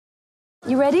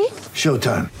You ready?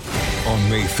 Showtime. On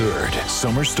May 3rd,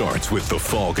 summer starts with The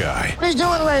Fall Guy. Let's do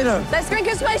it later. Let's drink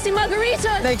a spicy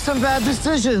margarita. Make some bad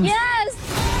decisions. Yes!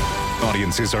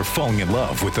 Audiences are falling in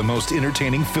love with the most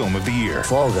entertaining film of the year.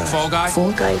 Fall Guy. Fall Guy?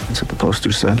 Fall guy. That's what the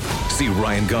poster said. See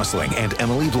Ryan Gosling and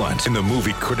Emily Blunt in the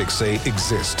movie critics say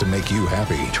exists to make you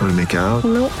happy. Trying to make it out?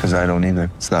 Nope. Because I don't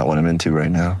either. It's not what I'm into right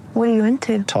now. What are you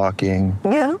into? Talking.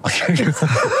 Yeah.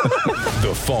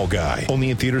 The Fall Guy.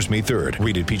 Only in theaters May 3rd.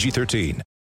 Rated PG-13.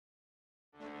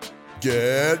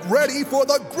 Get ready for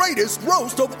the greatest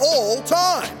roast of all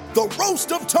time. The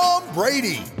Roast of Tom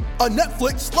Brady. A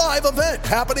Netflix live event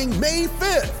happening May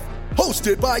 5th.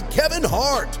 Hosted by Kevin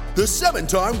Hart. The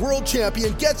 7-time world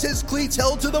champion gets his cleats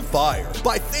held to the fire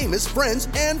by famous friends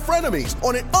and frenemies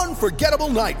on an unforgettable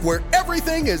night where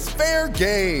everything is fair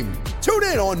game. Tune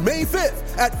in on May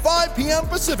 5th at 5 p.m.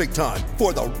 Pacific time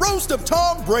for the Roast of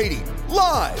Tom Brady.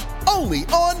 Live only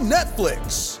on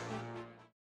Netflix.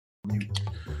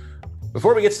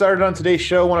 Before we get started on today's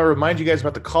show, I want to remind you guys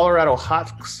about the Colorado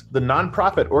Hawks, the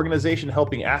nonprofit organization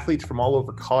helping athletes from all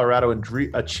over Colorado and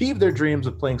achieve their dreams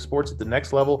of playing sports at the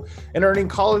next level and earning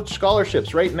college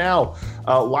scholarships. Right now,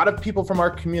 a lot of people from our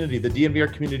community, the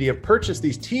DNVR community, have purchased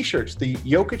these T-shirts. The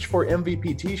Jokic for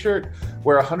MVP T-shirt,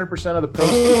 where 100% of the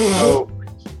proceeds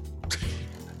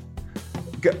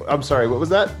go. I'm sorry, what was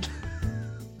that?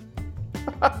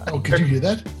 Oh, could you hear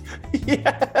that?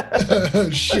 Yeah. Oh,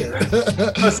 shit.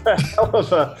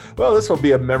 Well, this will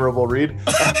be a memorable read.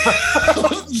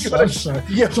 I'm sorry.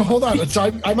 Yeah. So hold on.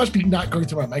 So I must be not going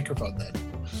through my microphone then.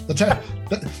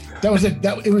 That was it.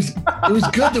 It was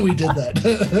good that we did that.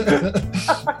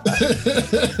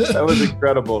 That was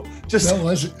incredible. Just that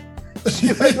was it.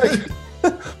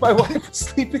 My wife was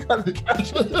sleeping on the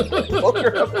couch. Woke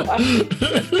her up.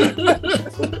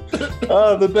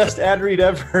 Oh, the best ad read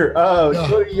ever.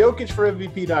 Go to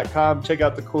JokicForMVP.com. Check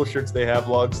out the cool shirts they have.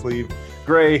 Long sleeve,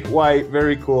 gray, white,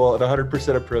 very cool. And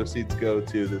 100% of proceeds go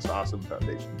to this awesome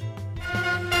foundation.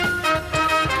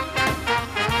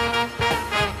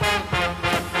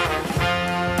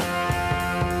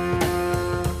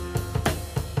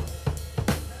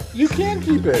 You can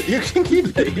keep it. You can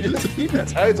keep it. You just keep it.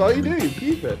 That's all you do. You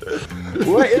keep it.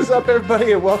 What is up,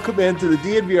 everybody, and welcome into the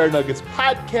DNVR Nuggets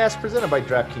podcast presented by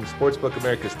DraftKings Sportsbook,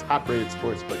 America's top-rated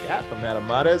sportsbook app. I'm Adam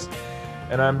Mares,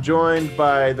 and I'm joined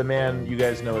by the man you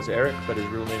guys know as Eric, but his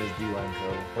real name is D-Line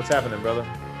Co. What's happening, brother?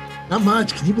 Not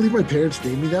much. Can you believe my parents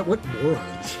named me that? What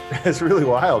morons. It's really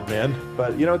wild, man.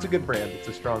 But, you know, it's a good brand. It's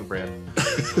a strong brand.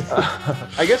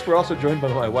 I guess we're also joined by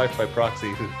my wife by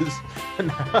proxy, who's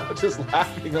now just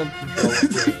laughing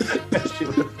uncontrollably as she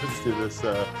listens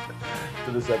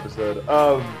to this episode.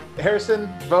 Harrison,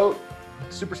 Vogt,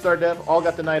 Superstar Dev, all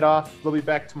got the night off. They'll be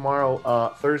back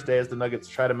tomorrow, Thursday, as the Nuggets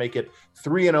try to make it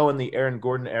 3-0 in the Aaron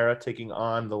Gordon era, taking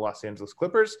on the Los Angeles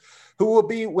Clippers, who will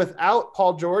be without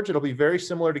Paul George. It'll be very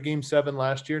similar to Game 7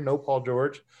 last year. No Paul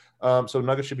George. So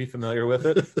Nuggets should be familiar with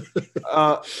it.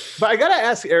 But I got to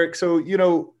ask, Eric, so, you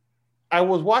know, I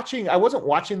wasn't watching the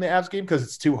Avs game because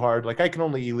it's too hard. Like, I can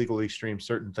only illegally stream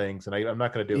certain things, and I'm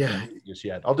not going to do it just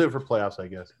yet. I'll do it for playoffs, I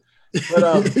guess.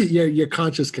 But your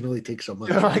conscience can only take so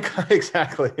much.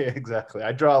 Exactly.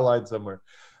 I draw a line somewhere.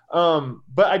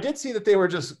 But I did see that they were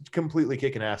just completely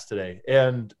kicking ass today.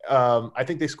 And I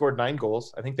think they scored 9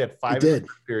 goals. I think they had 5 in the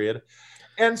first period.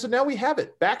 And so now we have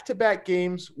it. Back-to-back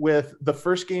games with the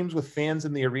first games with fans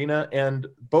in the arena, and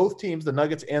both teams, the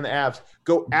Nuggets and the Avs,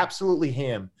 go absolutely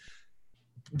ham.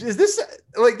 Is this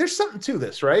like, there's something to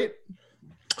this, right?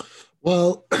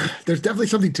 Well, there's definitely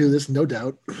something to this, no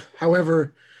doubt.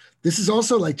 However, this is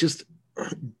also like just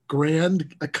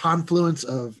a confluence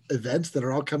of events that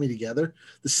are all coming together.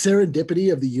 The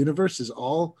serendipity of the universe is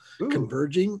all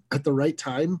converging at the right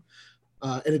time.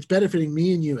 And it's benefiting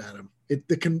me and you, Adam.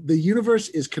 The universe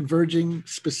is converging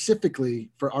specifically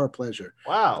for our pleasure.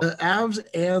 Wow. The Avs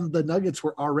and the Nuggets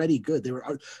were already good.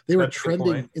 They were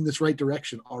trending in this right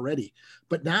direction already.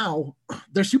 But now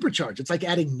they're supercharged. It's like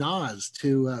adding Nas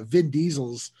to Vin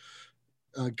Diesel's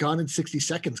Gone in 60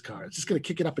 Seconds car. It's just going to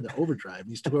kick it up into overdrive.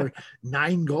 He scored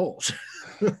 9 goals.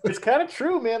 It's kind of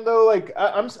true, man, though. Like,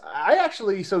 I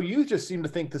actually, so you just seem to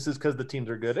think this is because the teams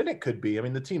are good, and it could be. I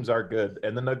mean, the teams are good,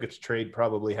 and the Nuggets trade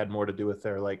probably had more to do with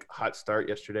their, like, hot start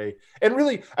yesterday. And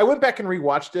really, I went back and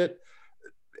rewatched it.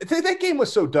 That game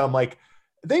was so dumb. Like,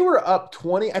 they were up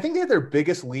 20. I think they had their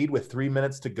biggest lead with 3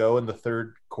 minutes to go in the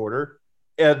third quarter.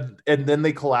 And then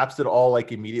they collapsed it all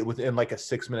like immediately within like a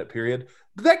 6-minute period.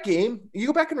 That game, you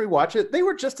go back and rewatch it, they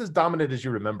were just as dominant as you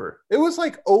remember. It was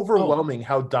like overwhelming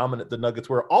how dominant the Nuggets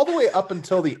were all the way up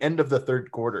until the end of the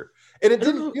third quarter. And it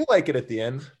didn't feel like it at the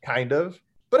end, kind of,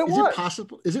 but it was.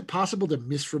 Is it possible to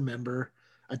misremember?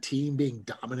 a team being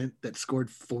dominant that scored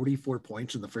 44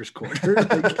 points in the first quarter.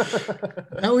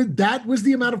 Like, that was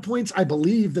the amount of points I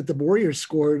believe that the Warriors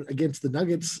scored against the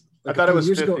Nuggets. Like, I thought it was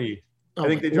 50. Ago. I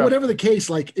think they dropped, whatever the case,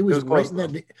 like it was right in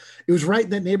that. It was right in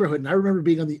that neighborhood, and I remember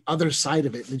being on the other side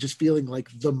of it and just feeling like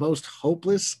the most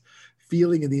hopeless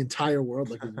feeling in the entire world.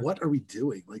 Like, what are we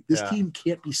doing? Like, this team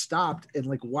can't be stopped, and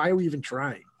like, why are we even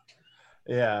trying?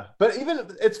 Yeah, but even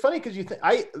it's funny because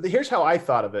here's how I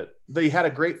thought of it. They had a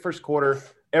great first quarter.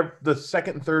 The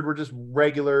second and third were just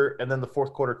regular, and then the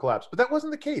fourth quarter collapsed. But that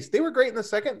wasn't the case. They were great in the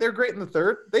second. They're great in the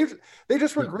third. They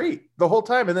just were great the whole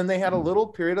time. And then they had a little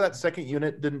period of that second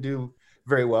unit didn't do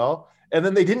very well, and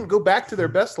then they didn't go back to their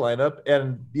best lineup,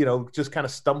 and just kind of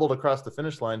stumbled across the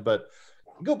finish line. But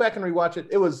go back and rewatch it.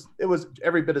 It was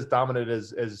every bit as dominant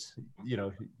as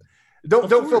Don't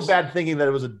feel bad thinking that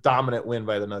it was a dominant win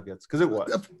by the Nuggets, because it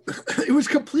was. It was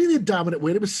completely a dominant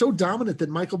win. It was so dominant that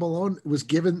Michael Malone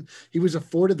he was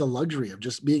afforded the luxury of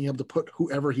just being able to put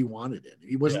whoever he wanted in.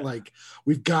 He wasn't like,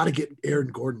 we've got to get Aaron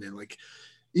Gordon in. Like,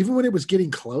 even when it was getting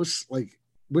close, like,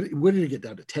 what did it get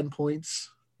down to? 10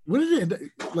 points? What did it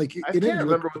end? Like, I can't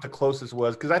remember what the closest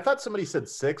was, because I thought somebody said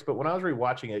 6, but when I was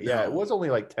rewatching it, it was only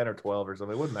like 10 or 12 or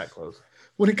something. It wasn't that close.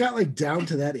 When it got like down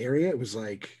to that area, it was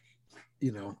like,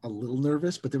 a little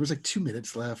nervous, but there was like 2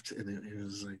 minutes left, and it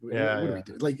was like, what are we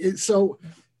doing? Like,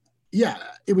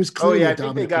 it was clearly I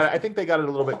think they got it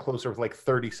a little bit closer with like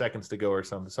 30 seconds to go or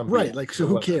something. Right, like, so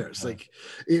who cares? Like,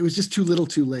 it was just too little,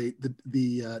 too late.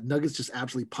 The Nuggets just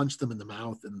absolutely punched them in the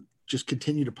mouth, and just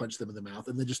continue to punch them in the mouth,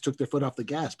 and they just took their foot off the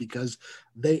gas because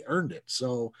they earned it.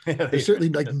 So there's certainly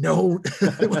like no,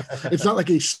 it's not like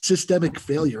a systemic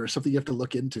failure or something you have to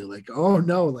look into. Like, oh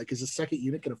no, like, is the second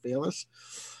unit going to fail us?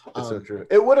 That's so true.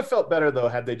 It would have felt better though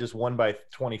had they just won by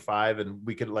 25, and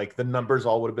we could, like, the numbers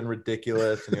all would have been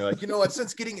ridiculous. And you're like, you know what?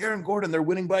 Since getting Aaron Gordon, they're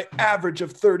winning by average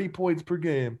of 30 points per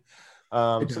game.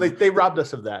 So they robbed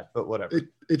us of that, but whatever.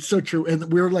 It's so true,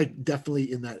 and we're like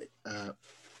definitely in that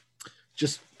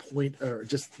just point, or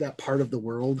just that part of the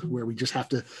world where we just have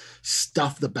to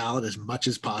stuff the ballot as much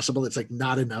as possible. It's like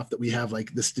not enough that we have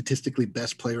like the statistically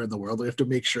best player in the world. We have to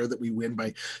make sure that we win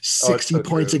by 60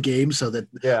 points a game, so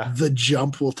that the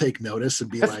jump will take notice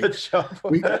and be like,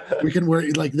 we can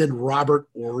worry, like, then Robert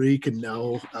Ory can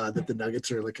know that the Nuggets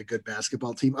are like a good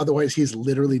basketball team. Otherwise, he has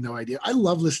literally no idea. I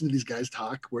love listening to these guys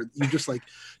talk where you just like,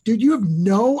 dude, you have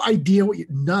no idea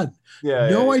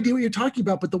idea what you're talking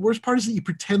about. But the worst part is that you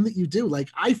pretend that you do. Like,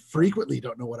 I frequently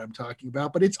don't know what I'm talking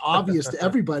about, but it's obvious to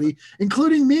everybody,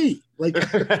 including me. Like,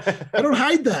 I don't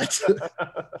hide that.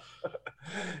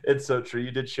 It's so true.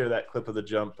 You did share that clip of the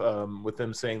jump with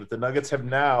them saying that the Nuggets have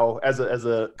now, as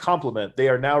a compliment, they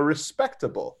are now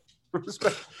respectable.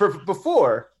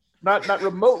 Before, not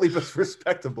remotely, but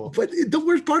respectable. But the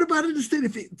worst part about it is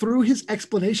that through his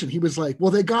explanation, he was like,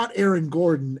 well, they got Aaron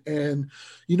Gordon, and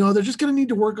they're just going to need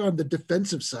to work on the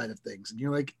defensive side of things. And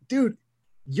you're like, dude,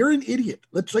 you're an idiot.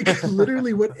 That's like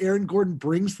literally what Aaron Gordon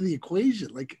brings to the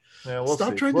equation. Like,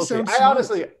 stop trying to sound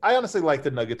smart. I honestly like the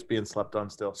Nuggets being slept on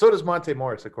still. So does Monte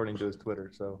Morris, according to his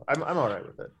Twitter. So I'm all right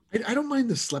with it. I don't mind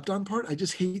the slept on part. I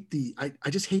just hate I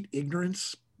just hate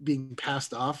ignorance being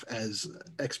passed off as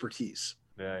expertise.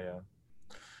 Yeah.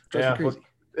 Crazy. Well,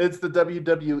 it's the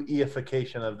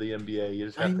WWE-ification of the NBA. You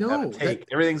just have to have a take.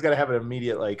 Everything's got to have an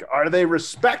immediate, like, are they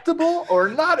respectable or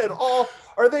not at all?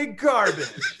 Are they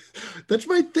garbage? That's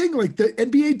my thing. Like, the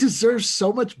NBA deserves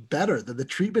so much better than the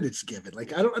treatment it's given.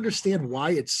 Like, I don't understand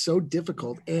why it's so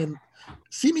difficult and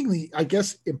seemingly, I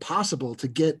guess, impossible to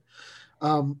get,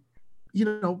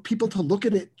 people to look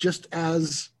at it just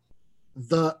as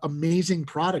the amazing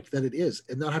product that it is,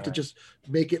 and not have to just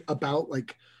make it about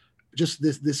like just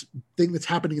this thing that's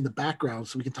happening in the background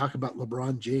so we can talk about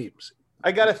LeBron James.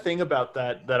 I got a thing about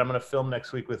that I'm going to film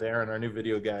next week with Aaron, our new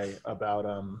video guy, about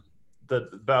the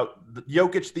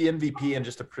Jokic, the MVP, and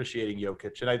just appreciating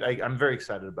Jokic. And I'm very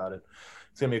excited about it.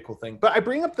 It's going to be a cool thing. But I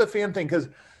bring up the fan thing because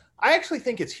I actually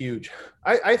think it's huge.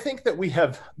 I think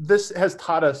that this has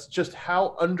taught us just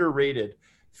how underrated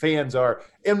fans are.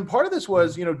 And part of this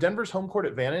was, Denver's home court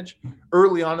advantage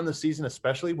early on in the season,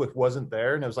 especially, wasn't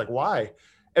there. And it was like, why?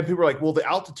 And people were like, well, the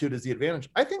altitude is the advantage.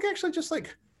 I think actually just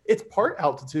like it's part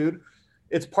altitude,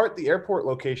 it's part the airport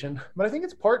location, but I think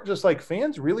it's part just like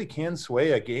fans really can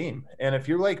sway a game. And if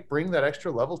you're like bring that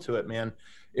extra level to it, man,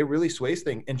 it really sways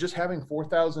things. And just having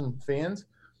 4,000 fans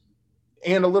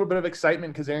and a little bit of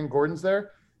excitement because Aaron Gordon's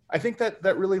there, I think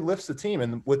that really lifts the team.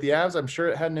 And with the Avs, I'm sure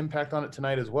it had an impact on it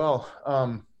tonight as well.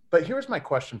 But here's my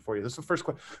question for you. This is the first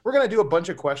question. We're going to do a bunch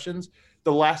of questions.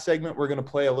 The last segment, we're going to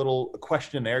play a little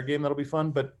questionnaire game. That'll be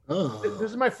fun. But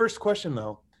this is my first question,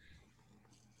 though.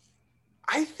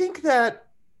 I think that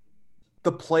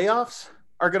the playoffs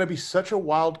are going to be such a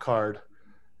wild card.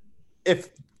 If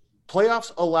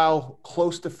playoffs allow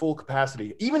close to full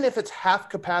capacity, even if it's half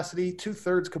capacity,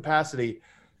 2/3 capacity,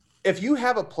 if you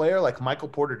have a player like Michael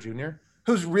Porter Jr.,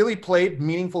 who's really played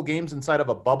meaningful games inside of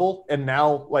a bubble and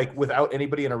now like without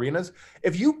anybody in arenas,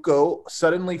 if you go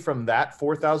suddenly from that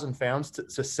 4,000 fans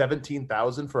to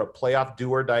 17,000 for a playoff do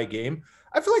or die game,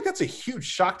 I feel like that's a huge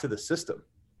shock to the system.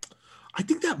 I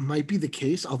think that might be the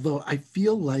case, although I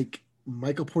feel like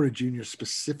Michael Porter Jr.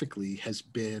 specifically has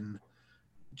been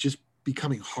just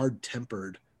becoming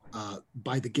hard-tempered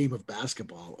by the game of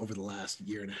basketball over the last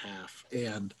year and a half.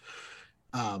 And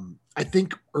I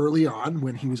think early on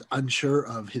when he was unsure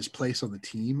of his place on the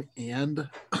team and,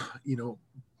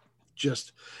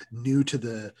 just new to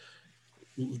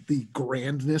the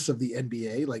grandness of the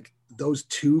NBA, like those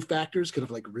two factors could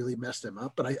have like really messed him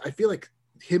up. But I feel like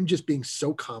him just being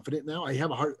so confident now, I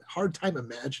have a hard time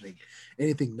imagining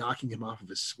anything knocking him off of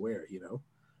his square,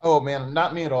 Oh man,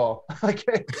 not me at all. Like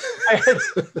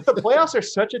the playoffs are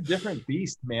such a different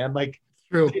beast, man. Like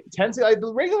True.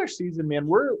 The regular season, man,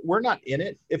 we're not in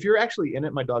it. If you're actually in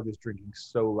it, my dog is drinking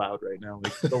so loud right now,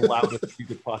 like the loudest you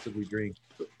could possibly drink.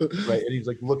 Right, and he's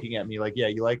like looking at me, like, "Yeah,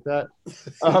 you like that?"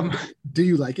 Do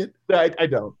you like it? I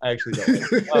don't. I actually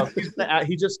don't.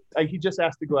 He just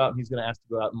asked to go out, and he's going to ask to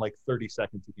go out in like 30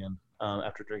 seconds again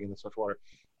after drinking this much water.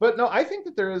 But no, I think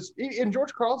that there is, and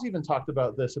George Karl's even talked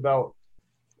about this about.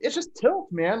 It's just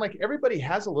tilt, man. Like everybody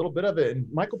has a little bit of it. And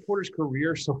Michael Porter's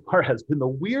career so far has been the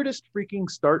weirdest freaking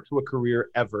start to a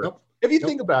career ever. Yep. If you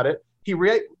think about it, he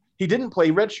didn't play,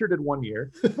 redshirted 1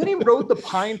 year. Then he rode the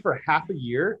pine for half a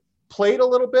year, played a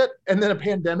little bit, and then a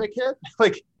pandemic hit.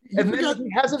 Like, and then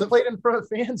he hasn't played in front of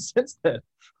fans since then.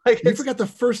 Like, you forgot the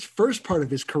first part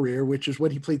of his career, which is when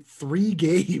he played 3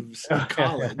 games in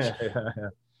college. Yeah.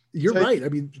 You're right. I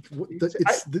mean,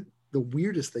 it's the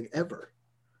weirdest thing ever.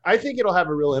 I think it'll have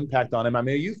a real impact on him. I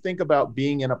mean, you think about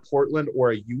being in a Portland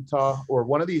or a Utah or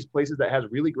one of these places that has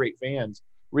really great fans,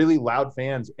 really loud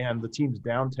fans, and the team's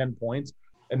down 10 points,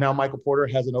 and now Michael Porter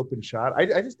has an open shot.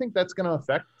 I just think that's going to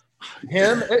affect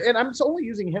him. And I'm just only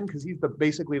using him because he's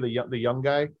basically the young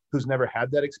guy who's never had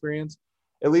that experience.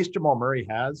 At least Jamal Murray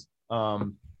has.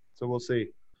 So we'll see.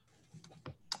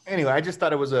 Anyway, I just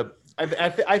thought it was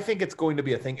I think it's going to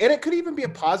be a thing. And it could even be a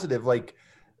positive, like,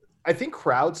 I think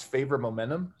crowds favor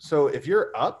momentum. So if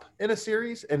you're up in a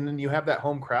series and then you have that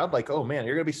home crowd, like, oh man,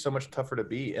 you're going to be so much tougher to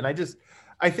beat. And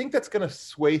I think that's going to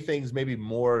sway things maybe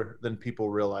more than people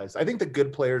realize. I think the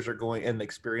good players are going and the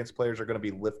experienced players are going to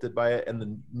be lifted by it. And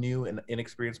the new and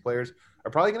inexperienced players are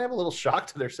probably going to have a little shock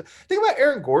to their. Think about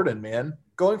Aaron Gordon, man,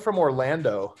 going from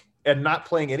Orlando and not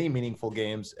playing any meaningful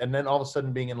games. And then all of a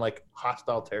sudden being in like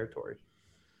hostile territory.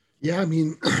 Yeah. I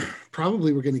mean,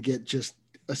 probably we're going to get just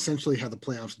essentially how the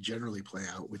playoffs generally play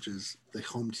out, which is the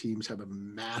home teams have a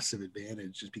massive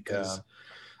advantage just because,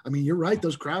 I mean, you're right.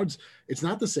 Those crowds, it's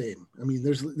not the same. I mean,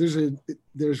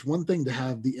 there's one thing to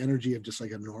have the energy of just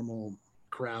like a normal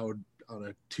crowd on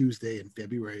a Tuesday in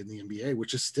February in the NBA,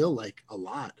 which is still like a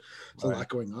lot. There's a lot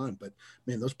going on, but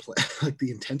man, like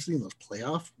the intensity in those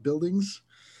playoff buildings.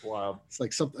 Wow. It's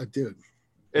like something, dude.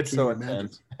 It's so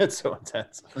intense. It's so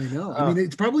intense. I know. I mean,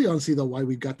 it's probably honestly though why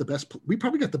we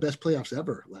probably got the best playoffs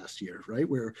ever last year, right?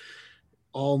 Where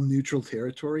all neutral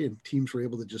territory and teams were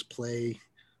able to just play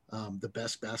the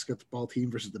best basketball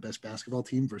team versus the best basketball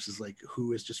team versus like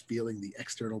who is just feeling the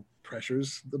external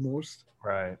pressures the most.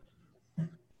 Right.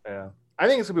 Yeah. I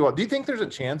think it's gonna be well. Do you think there's a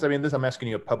chance? I mean, I'm asking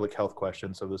you a public health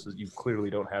question, so you clearly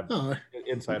don't have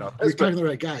insight on this. You're talking to the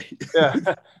right guy.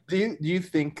 Yeah. Do you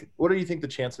think? What do you think the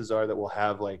chances are that we'll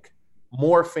have like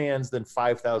more fans than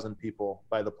 5,000 people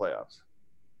by the playoffs?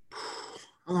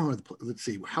 I don't know. Let's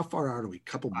see. How far out are we?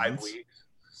 Couple months?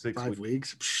 5 weeks. 5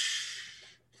 weeks.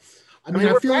 I mean,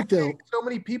 I feel like so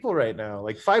many people right now.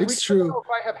 Like 5 weeks. It's true. I don't know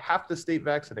if I have half the state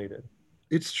vaccinated.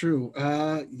 It's true.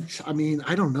 I mean,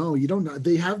 I don't know. You don't know.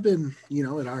 They have been,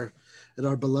 at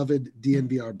our beloved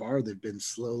DNVR bar, they've been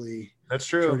slowly That's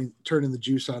true. Turning the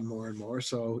juice on more and more.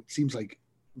 So it seems like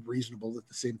reasonable that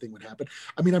the same thing would happen.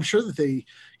 I mean, I'm sure that they,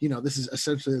 this is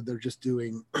essentially they're just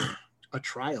doing a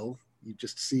trial. You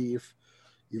just see if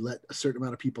you let a certain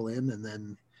amount of people in, and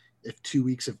then if 2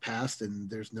 weeks have passed and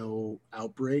there's no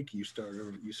outbreak, you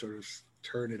sort of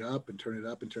turn it up and turn it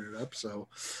up and turn it up. So,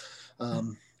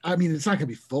 I mean, it's not going to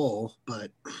be full, but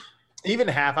even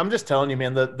half. I'm just telling you,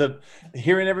 man. The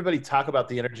hearing everybody talk about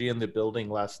the energy in the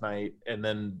building last night, and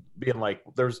then being like,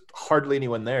 there's hardly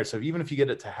anyone there. So even if you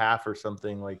get it to half or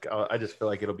something, like I just feel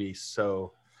like it'll be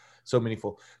so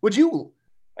meaningful.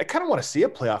 I kind of want to see a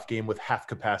playoff game with half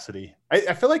capacity.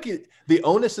 I feel like the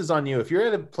onus is on you. If you're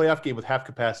at a playoff game with half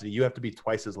capacity, you have to be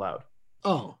twice as loud.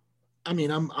 Oh, I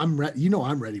mean, I'm ready. You know,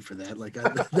 I'm ready for that. Like,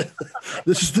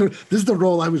 this is the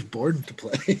role I was born to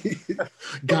play.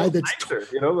 Guy that's nicer,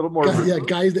 a little more.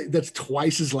 guy that's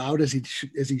twice as loud as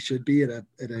he should be at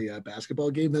a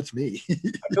basketball game. That's me. I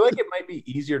feel like it might be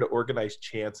easier to organize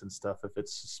chants and stuff if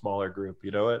it's a smaller group. You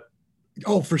know what?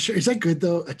 Oh, for sure. Is that good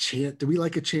though? A chant? Do we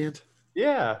like a chant?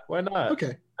 Yeah, why not?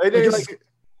 Okay.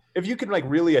 If you can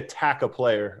really attack a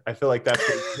player, I feel like that's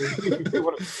what you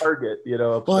want to target.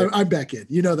 Well, I'm back in.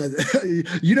 You know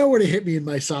that. You know where to hit me in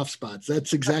my soft spots.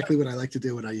 That's exactly what I like to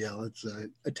do when I yell. It's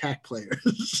attack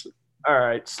players. All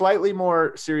right, slightly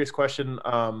more serious question.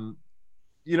 I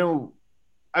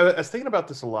was thinking about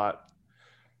this a lot.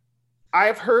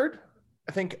 I've heard,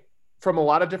 I think, from a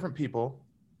lot of different people,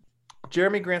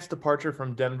 Jeremy Grant's departure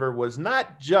from Denver was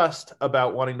not just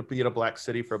about wanting to be in a black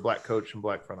city for a black coach and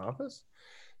black front office.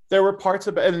 There were parts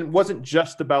of it, and it wasn't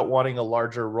just about wanting a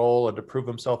larger role and to prove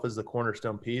himself as the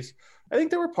cornerstone piece. I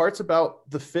think there were parts about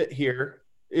the fit here.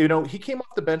 He came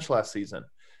off the bench last season.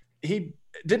 He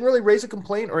didn't really raise a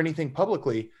complaint or anything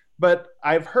publicly, but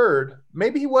I've heard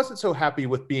maybe he wasn't so happy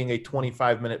with being a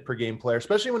 25-minute per game player,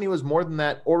 especially when he was more than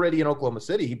that already in Oklahoma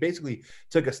City. He basically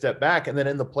took a step back, and then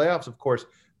in the playoffs, of course,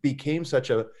 became such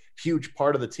a huge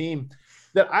part of the team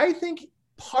that I think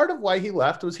part of why he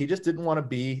left was he just didn't want to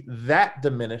be that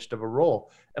diminished of a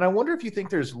role. And I wonder if you think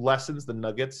there's lessons the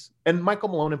Nuggets and Michael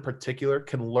Malone in particular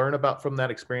can learn about from that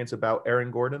experience about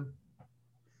Aaron Gordon.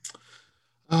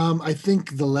 I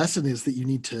think the lesson is that you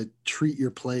need to treat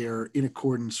your player in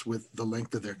accordance with the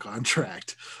length of their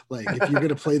contract. Like, if you're going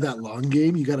to play that long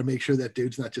game, you got to make sure that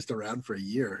dude's not just around for a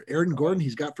year. Aaron Gordon,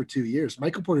 he's got for 2 years.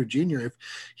 Michael Porter Jr., if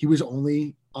he was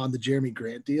only on the Jeremy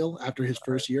Grant deal after his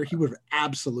first year, he would have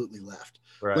absolutely left.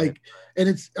 Right.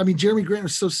 Jeremy Grant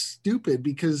was so stupid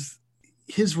because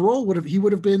his role he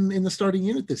would have been in the starting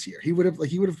unit this year. He would have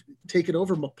taken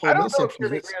over Paul Millsap's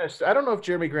minutes. I don't know if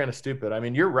Jeremy Grant is stupid. I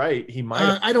mean, you're right. He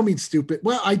might. I don't mean stupid.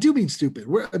 Well, I do mean stupid.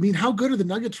 How good are the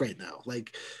Nuggets right now?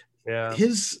 Yeah.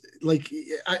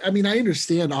 I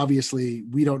understand. Obviously,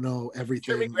 we don't know everything.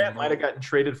 Jeremy Grant might have gotten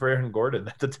traded for Aaron Gordon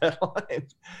at the deadline.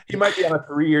 He might be on a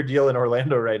 3-year deal in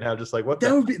Orlando right now. Just like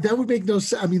that would make no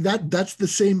sense. I mean, that's the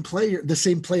same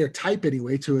player type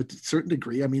anyway, to a certain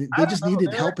degree. I mean, they just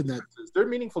needed help in that. There are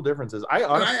meaningful differences.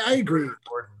 I agree.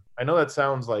 I know that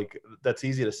sounds like that's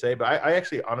easy to say, but I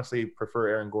actually honestly prefer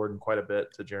Aaron Gordon quite a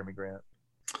bit to Jeremy Grant.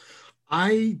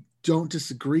 I don't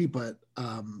disagree, but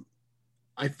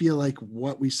I feel like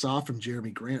what we saw from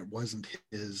Jeremy Grant wasn't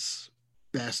his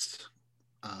best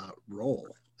role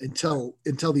until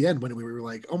the end, when we were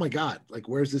like, oh my God, like,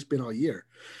 where's this been all year?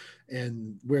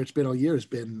 And where it's been all year has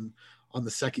been on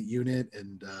the second unit.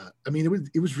 And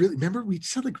it was really, remember, we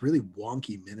just had like really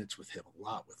wonky minutes with him a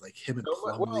lot, with like him and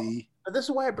Plumlee. Well, this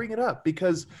is why I bring it up,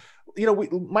 because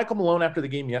Michael Malone after the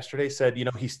game yesterday said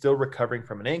he's still recovering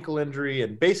from an ankle injury,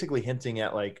 and basically hinting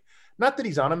at, like, not that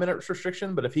he's on a minute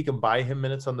restriction, but if he can buy him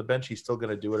minutes on the bench, he's still going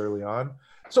to do it early on.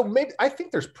 So maybe I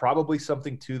think there's probably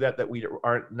something to that we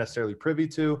aren't necessarily privy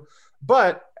to.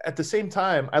 But at the same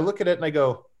time, I look at it and I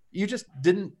go, you just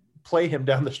didn't play him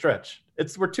down the stretch.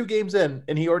 We're 2 games in,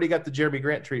 and he already got the Jeremy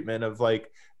Grant treatment of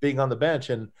like being on the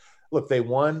bench. And look, they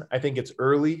won. I think it's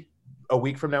early. A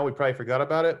week from now, we probably forgot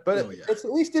about it. But it's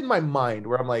at least in my mind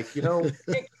where I'm like, I can't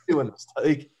keep doing this.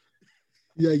 Like,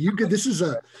 yeah, you could.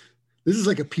 This is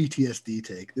like a PTSD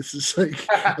take. This is like,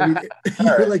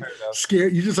 you're right, like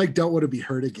scared. You just like don't want to be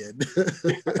hurt again.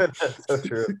 That's so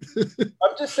true.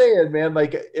 I'm just saying, man,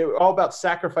 like, all about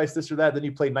sacrifice this or that. Then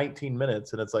you play 19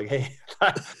 minutes and it's like, hey,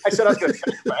 I said I was going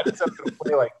to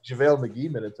play like JaVale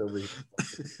McGee minutes over here.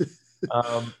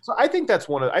 So I think that's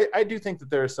I do think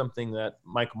that there is something that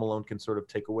Michael Malone can sort of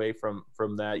take away from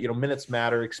that. Minutes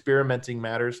matter, experimenting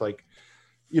matters. Like,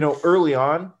 early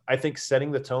on, I think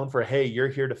setting the tone for, hey, you're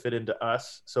here to fit into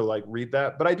us. So like, read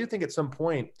that. But I do think at some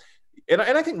point, and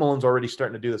I think Malone's already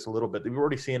starting to do this a little bit. We've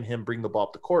already seen him bring the ball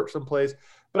up the court someplace.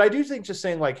 But I do think just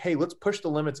saying like, hey, let's push the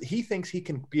limits. He thinks he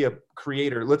can be a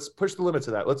creator. Let's push the limits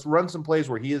of that. Let's run some plays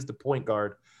where he is the point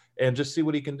guard and just see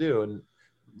what he can do. And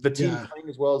the team playing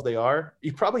as well as they are,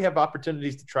 you probably have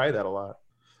opportunities to try that a lot.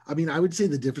 I mean, I would say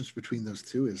the difference between those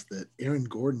two is that Aaron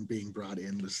Gordon being brought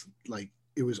in was like,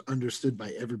 it was understood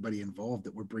by everybody involved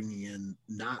that we're bringing in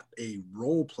not a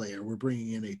role player, we're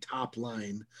bringing in a top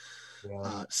line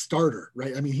starter,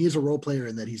 right? I mean, he is a role player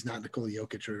in that he's not Nikola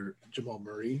Jokic or Jamal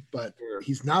Murray, but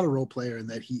he's not a role player in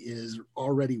that he is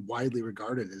already widely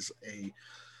regarded as a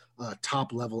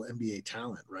top level NBA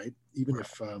talent, right? Even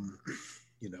if,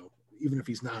 even if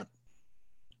he's not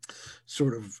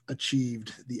sort of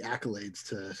achieved the accolades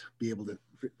to be able to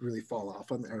really fall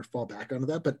back onto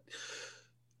that. But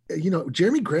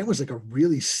Jeremy Grant was like a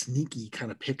really sneaky kind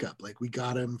of pickup. Like we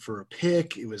got him for a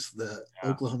pick. It was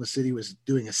Oklahoma City was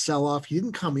doing a sell-off. He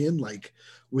didn't come in like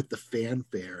with the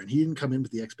fanfare, and he didn't come in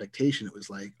with the expectation. It was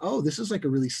like, oh, this is like a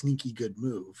really sneaky good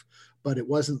move, but it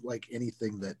wasn't like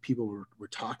anything that people were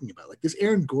talking about. Like this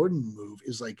Aaron Gordon move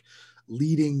is like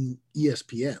leading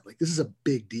ESPN. Like this is a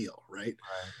big deal, right?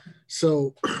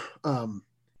 So,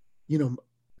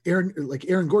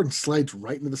 Aaron Gordon slides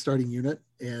right into the starting unit,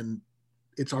 and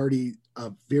it's already a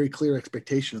very clear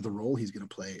expectation of the role he's going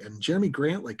to play. And Jeremy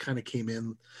Grant like kind of came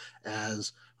in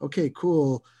as, okay,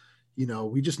 cool.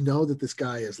 We just know that this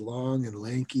guy is long and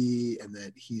lanky and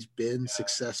that he's been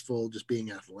successful just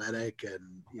being athletic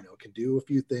and, can do a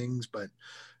few things. But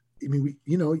I mean,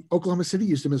 Oklahoma City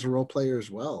used him as a role player as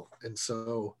well. And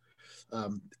so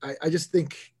I just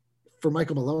think for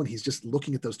Michael Malone, he's just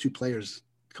looking at those two players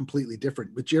completely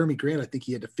different. With Jeremy Grant, I think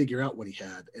he had to figure out what he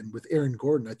had, and with Aaron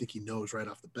Gordon, I think he knows right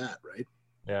off the bat, right?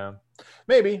 Yeah,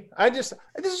 maybe. I'm just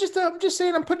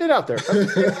saying, I'm putting it out there.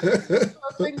 Things that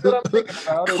I'm thinking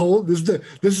about. Cold. This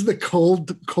is the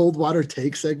cold water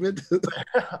take segment.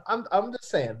 I'm just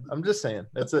saying.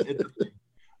 It's a thing.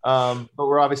 But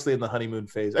we're obviously in the honeymoon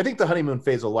phase. I think the honeymoon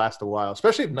phase will last a while,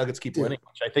 especially if Nuggets keep winning,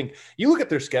 which I think you look at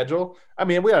their schedule. I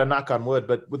mean, we got to knock on wood,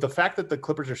 but with the fact that the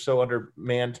Clippers are so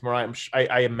undermanned tomorrow,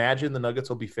 I imagine the Nuggets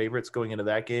will be favorites going into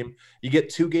that game. You get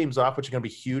 2 games off, which are going to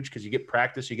be huge because you get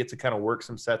practice. You get to kind of work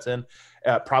some sets in,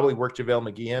 probably work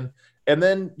JaVale McGee in. And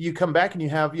then you come back and you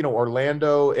have,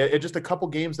 Orlando, just a couple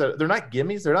games that they're not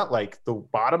gimmies. They're not like the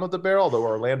bottom of the barrel, though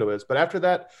Orlando is. But after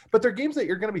that, they're games that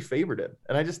you're going to be favored in.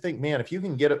 And I just think, man, if you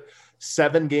can get a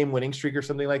 7-game winning streak or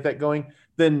something like that going,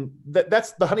 then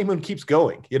that's the honeymoon keeps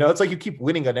going. It's like you keep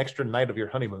winning an extra night of your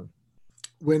honeymoon.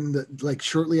 When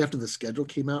shortly after the schedule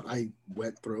came out, I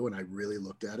went through and I really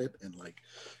looked at it and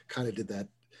kind of did that,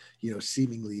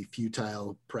 seemingly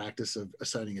futile practice of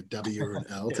assigning a W or an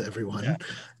L to everyone. Yeah.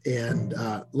 And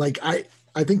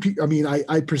I think,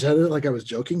 I presented it like I was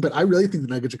joking, but I really think the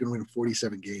Nuggets are going to win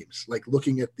 47 games. Like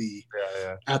looking at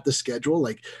at the schedule,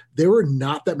 there were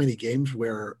not that many games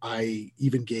where I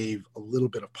even gave a little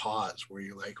bit of pause where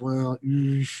you're like, well,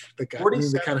 the guy,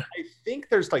 I think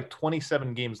there's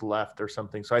 27 games left or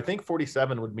something. So I think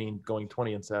 47 would mean going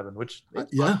 20-7, which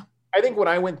I think when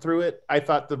I went through it, I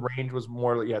thought the range was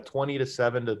more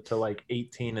 20-7 to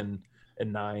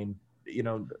 18-9,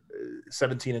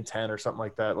 17-10 or something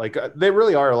like that. They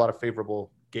really are a lot of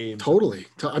favorable games. Totally.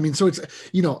 I mean, so it's,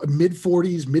 mid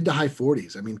 40s, mid to high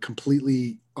 40s. I mean,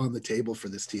 completely on the table for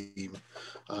this team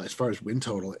as far as win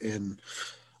total. And,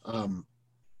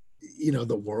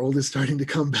 the world is starting to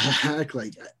come back.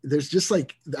 There's just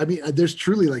there's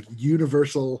truly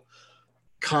universal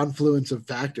confluence of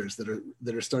factors that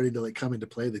are starting to come into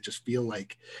play that just feel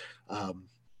like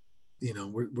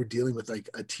we're dealing with a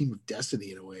team of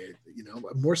destiny in a way,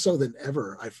 more so than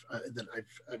ever I've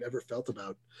ever felt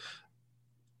about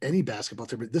any basketball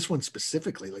team, but this one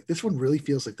specifically. This one really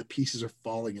feels like the pieces are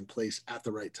falling in place at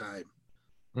the right time.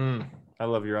 I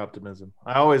love your optimism.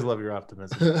 I always love your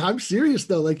optimism. I'm serious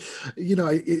though.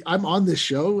 I'm on this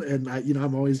show and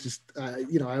I'm always just, I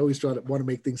always want to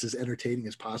make things as entertaining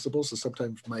as possible. So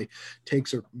sometimes my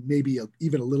takes are maybe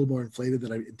even a little more inflated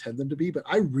than I intend them to be, but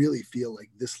I really feel like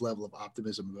this level of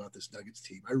optimism about this Nuggets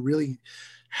team. I really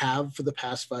have for the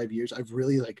past 5 years. I've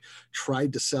really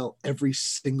tried to sell every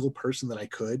single person that I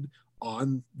could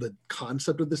on the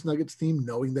concept of this Nuggets team,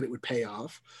 knowing that it would pay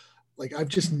off. I've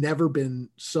just never been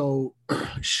so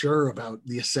sure about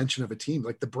the ascension of a team.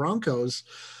 The Broncos,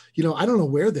 I don't know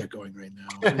where they're going right now.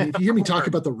 I mean, if you hear me talk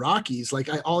about the Rockies,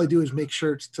 all I do is make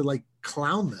shirts to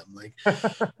clown them,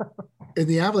 in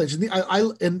the Avalanche.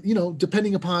 And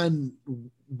depending upon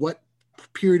what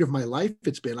period of my life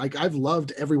it's been, I've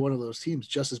loved every one of those teams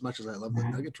just as much as I love the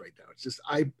Nuggets right now. It's just,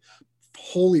 I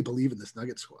wholly believe in this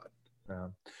Nuggets squad. Yeah.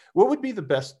 What would be the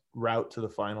best route to the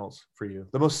finals for you?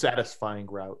 The most satisfying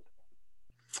route?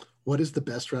 What is the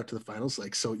best route to the finals?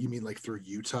 So you mean through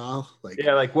Utah?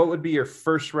 What would be your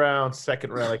first round,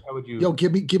 second round? How would you? Yo,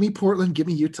 give me Portland, give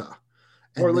me Utah.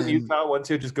 Portland, Utah,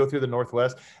 1-2, just go through the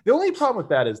Northwest. The only problem with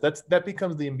that is that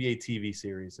becomes the NBA TV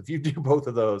series. If you do both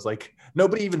of those,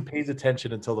 nobody even pays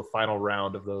attention until the final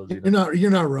round of those. You're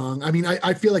not wrong. I mean,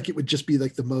 I feel like it would just be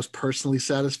the most personally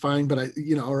satisfying. But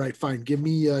all right, fine. Give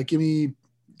me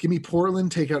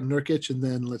Portland, take out Nurkic, and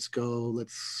then let's go.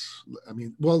 Let's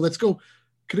go.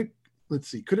 Let's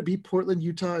see. Could it be Portland,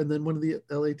 Utah, and then one of the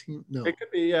LA teams? No. It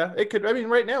could be, yeah. It could. I mean,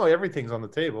 right now everything's on the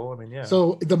table. I mean, yeah.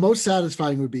 So the most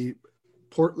satisfying would be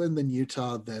Portland, then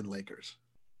Utah, then Lakers.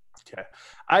 Okay.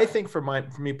 I think for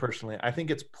me personally, I think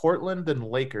it's Portland, then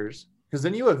Lakers, because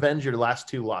then you avenge your last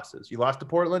 2 losses. You lost to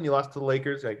Portland, you lost to the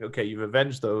Lakers. Like, okay, you've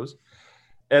avenged those.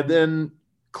 And then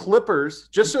Clippers,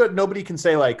 just so that nobody can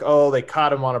say like, oh, they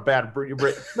caught him on a bad.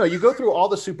 No, you go through all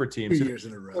the super teams. 2 years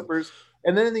in a row. Clippers.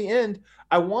 And then in the end,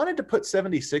 I wanted to put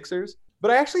 76ers, but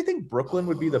I actually think Brooklyn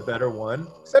would be the better one.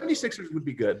 76ers would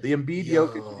be good. The Embiid,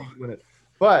 Jokic would win it.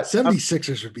 But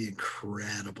 76ers would be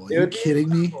incredible. Are you kidding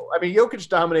me? I mean, Jokic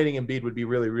dominating Embiid would be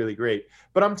really, really great.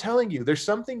 But I'm telling you, there's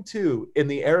something too in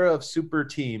the era of super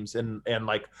teams and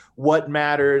like what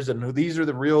matters and who these are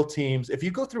the real teams. If you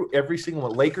go through every single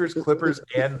one, Lakers, Clippers,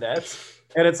 and Nets,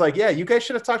 and it's like, yeah, you guys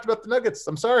should have talked about the Nuggets.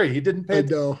 I'm sorry, you didn't pay. I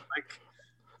know.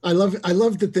 I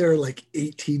love that there are like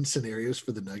 18 scenarios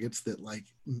for the Nuggets that like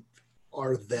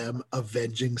are them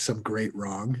avenging some great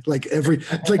wrong. Like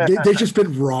it's like they've just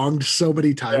been wronged so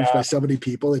many times by so many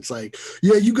people. It's like,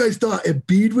 yeah, you guys thought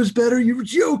Embiid was better. You were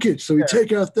Jokic, so we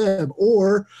take out them.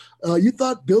 Or you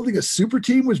thought building a super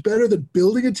team was better than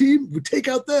building a team. We take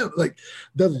out them. Like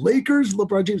the Lakers,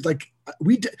 LeBron James. Like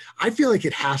I feel like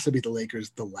it has to be the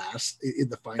Lakers the last in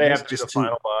the finals. They have to be the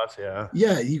final boss.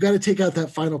 Yeah, you got to take out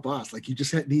that final boss. Like you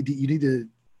just need to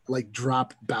like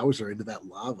drop Bowser into that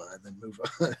lava and then move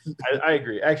on. I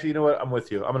agree. Actually, you know what? I'm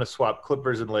with you. I'm going to swap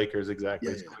Clippers and Lakers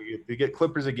exactly. Yeah. So we get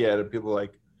Clippers again, and people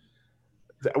like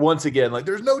once again like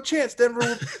there's no chance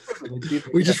Denver will.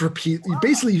 We just repeat.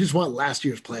 Basically, you just want last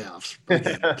year's playoffs.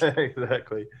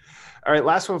 Exactly. All right,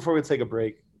 last one before we take a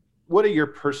break. What are your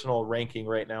personal ranking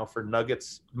right now for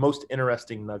Nuggets? Most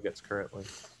interesting Nuggets currently.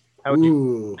 How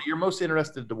would you're most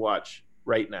interested to watch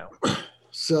right now?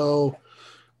 So.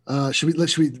 Should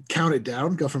we count it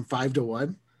down? Go from 5 to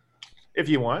 1? If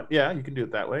you want, yeah, you can do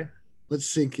it that way.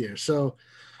 Let's think here. So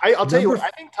I'll tell you what, I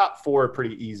think top 4 are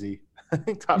pretty easy. I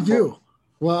think top 4.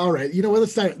 Well, all right. You know what?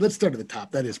 Let's start at the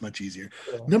top. That is much easier.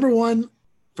 Yeah. Number 1,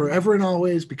 forever and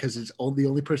always, because it's the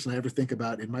only person I ever think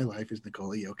about in my life is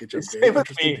Nikola Jokic. I'm very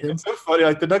interested in him. It's so funny.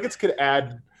 Like the Nuggets could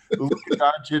add Luka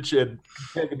Doncic and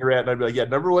Kevin Durant, and I'd be like, yeah,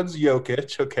 number 1's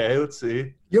Jokic. Okay, let's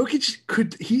see.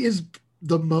 Jokic he is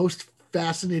the most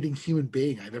fascinating human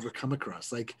being I've ever come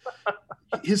across. Like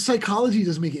his psychology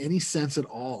doesn't make any sense at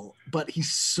all, but he's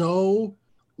so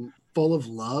full of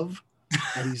love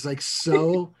and he's like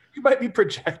so you might be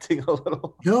projecting a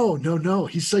little. No.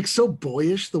 He's like so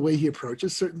boyish the way he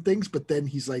approaches certain things, but then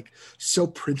he's like so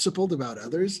principled about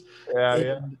others.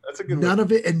 Yeah. That's a good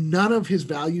none of his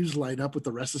values line up with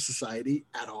the rest of society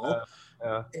at all.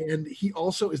 Yeah. And he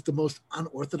also is the most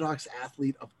unorthodox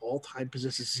athlete of all time,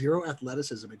 possesses 0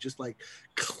 athleticism and just like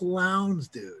clowns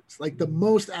dudes. Like the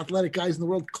most athletic guys in the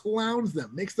world clowns them,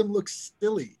 makes them look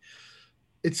silly.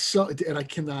 It's so, and I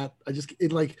think about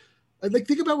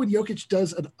when Jokic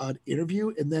does an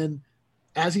interview and then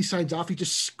as he signs off, he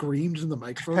just screams in the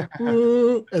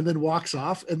microphone and then walks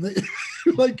off. And then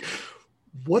like,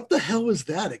 what the hell was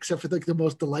that? Except for like the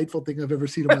most delightful thing I've ever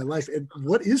seen in my life. And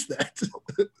what is that?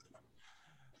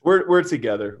 We're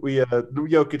together.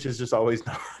 Jokic is just always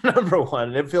number 1,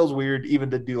 and it feels weird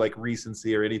even to do like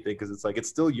recency or anything because it's like it's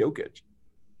still Jokic.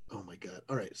 Oh my god!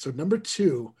 All right, so number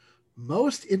 2,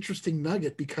 most interesting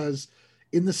Nugget because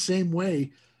in the same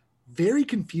way, very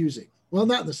confusing. Well,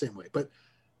 not in the same way, but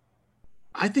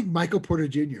I think Michael Porter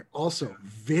Jr. also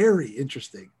very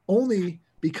interesting, only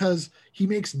because he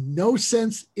makes no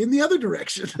sense in the other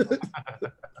direction.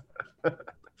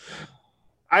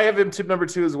 I have him to number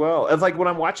 2 as well. It's like when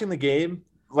I'm watching the game,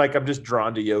 like I'm just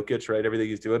drawn to Jokic, right? Everything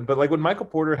he's doing. But like when Michael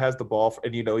Porter has the ball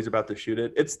and he's about to shoot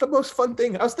it, it's the most fun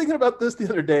thing. I was thinking about this the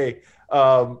other day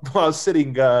while I was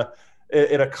sitting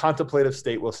in a contemplative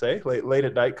state, we'll say, late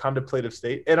at night, contemplative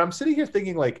state. And I'm sitting here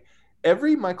thinking like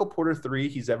every Michael Porter 3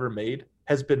 he's ever made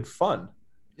has been fun.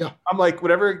 Yeah. I'm like,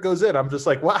 whenever it goes in, I'm just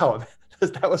like, wow,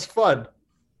 that was fun.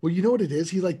 Well, you know what it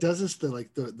is? He like does this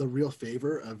the real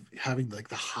favor of having like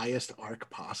the highest arc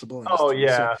possible. Oh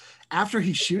yeah. So after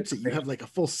he shoots it, you have like a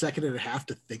full second and a half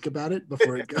to think about it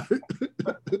before it goes.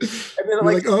 And then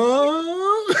like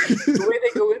oh, the way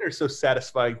they go in are so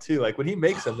satisfying too. Like when he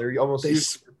makes them, they're almost they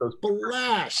those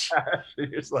splash.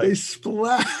 Like... They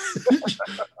splash.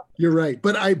 You're right,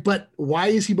 but why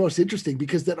is he most interesting?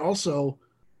 Because then also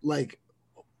like.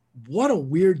 What a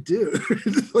weird dude.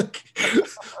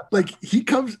 like he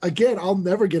comes again. I'll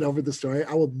never get over the story.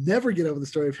 I will never get over the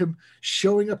story of him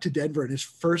showing up to Denver and his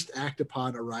first act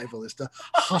upon arrival is to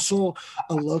hustle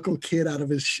a local kid out of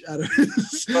his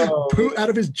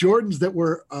Jordans that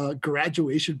were a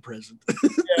graduation present.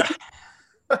 Yeah.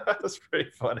 That's pretty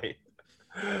funny.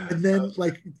 And then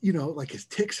like his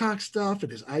TikTok stuff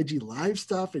and his IG live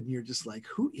stuff. And you're just like,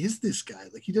 who is this guy?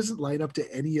 Like he doesn't line up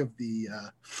to any of the,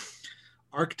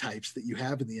 archetypes that you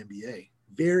have in the NBA.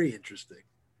 Very interesting.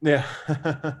 Yeah.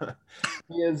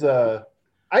 He is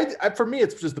I for me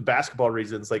it's just the basketball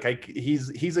reasons. Like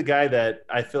he's a guy that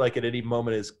I feel like at any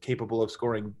moment is capable of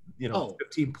scoring,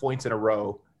 15 points in a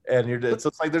row. And so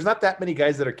it's like there's not that many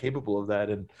guys that are capable of that.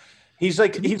 And he's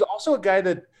also a guy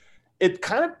that it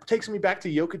kind of takes me back to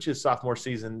Jokic's sophomore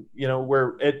season,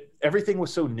 where everything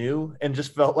was so new and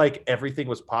just felt like everything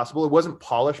was possible. It wasn't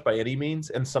polished by any means.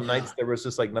 And some nights there was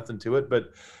just like nothing to it.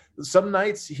 But some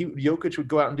nights Jokic would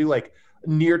go out and do like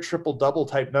near triple double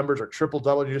type numbers or triple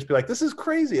double, and you just be like, this is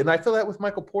crazy. And I feel that with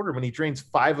Michael Porter when he drains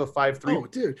 5 of 5 threes. Oh,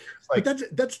 dude, like, but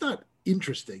that's not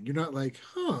interesting. You're not like,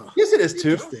 yes, it is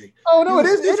too. Oh no, it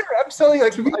is. I'm telling you,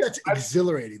 like, to me, that's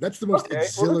exhilarating. That's the most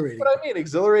exhilarating. Well, that's what I mean,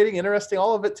 exhilarating, interesting,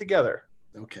 all of it together.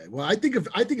 Okay, well, I think of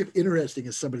interesting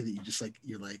as somebody that you just like.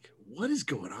 You're like, what is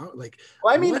going on? Like,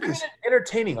 well, I mean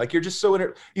entertaining. Like you're just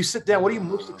so you sit down. What are you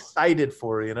most excited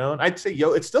for? And I'd say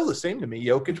it's still the same to me.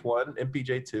 Jokic 1,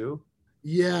 MPJ 2.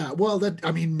 Yeah, well,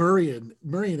 Murray and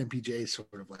MPJ sort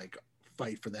of like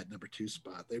fight for that number 2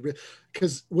 spot.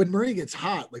 Because when Murray gets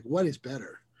hot, like what is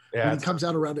better? Yeah, when he comes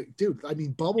out around it, dude. I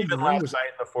mean, Bubble even Murray last night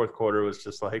in the fourth quarter was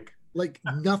just like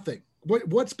nothing.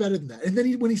 What's better than that? And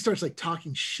then when he starts like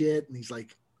talking shit, and he's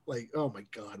like, oh my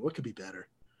god, what could be better?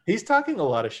 He's talking a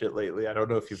lot of shit lately. I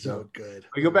don't know if you've so good.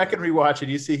 We go back and rewatch it.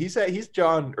 You see, he's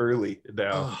John early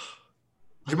now.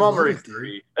 Jamal Murray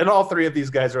 3, and all 3 of these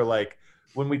guys are like.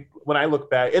 When I look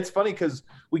back, it's funny because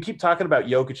we keep talking about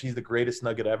Jokic, he's the greatest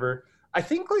Nugget ever. I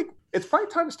think like it's probably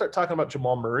time to start talking about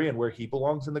Jamal Murray and where he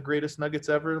belongs in the greatest Nuggets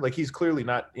ever. Like he's clearly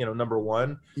not, number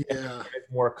 1. Yeah,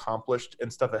 more accomplished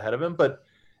and stuff ahead of him, but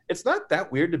it's not that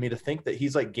weird to me to think that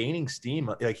he's like gaining steam,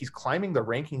 like he's climbing the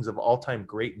rankings of all-time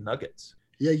great Nuggets.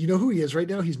 Yeah, you know who he is right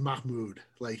now? He's Mahmoud.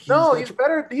 Like he's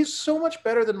better. He's so much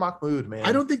better than Mahmoud, man.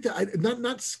 I don't think that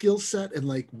not skill set and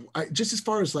like just as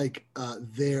far as like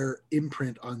their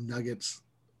imprint on Nuggets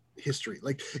history.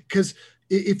 Like because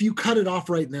if you cut it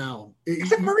off right now,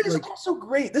 except Murray is also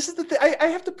great. This is the thing. I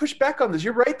have to push back on this.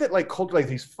 You're right that like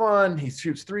he's fun. He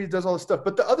shoots threes, does all this stuff.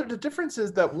 But the difference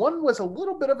is that one was a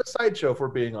little bit of a sideshow, if we're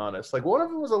being honest. Like one of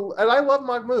them was and I love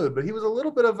Mahmoud, but he was a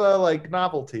little bit of a like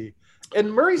novelty.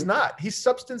 And Murray's not. He's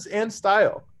substance and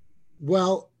style.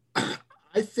 Well,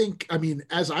 I think,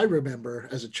 as I remember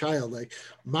as a child, like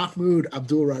Mahmoud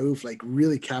Abdul Rauf, like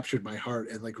really captured my heart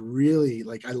and like really,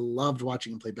 like I loved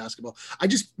watching him play basketball. I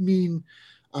just mean,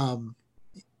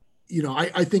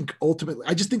 I think ultimately,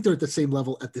 I just think they're at the same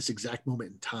level at this exact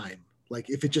moment in time. Like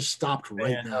if it just stopped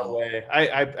right now. No way.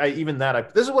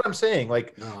 This is what I'm saying.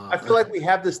 Like, I feel like we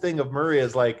have this thing of Murray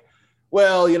as like,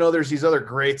 well, there's these other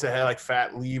greats ahead, like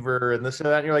Fat Lever and this and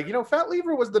that. And you're like, Fat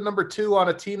Lever was the number 2 on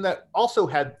a team that also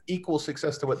had equal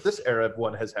success to what this era of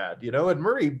one has had, and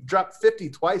Murray dropped 50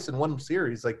 twice in one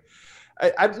series. Like,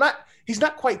 he's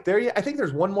not quite there yet. I think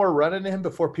there's one more run into him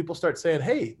before people start saying,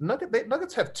 hey,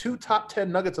 Nuggets have 2 top 10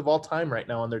 Nuggets of all time right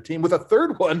now on their team with a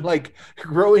third one, like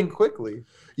growing quickly.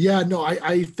 Yeah, no,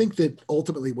 I think that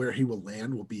ultimately where he will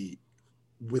land will be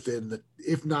within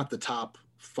if not the top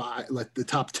 5, like the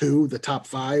top 2, the top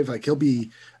 5, like he'll be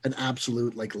an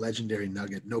absolute like legendary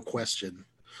Nugget, no question.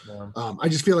 Yeah. I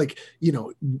just feel like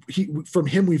from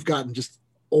him we've gotten just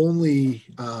only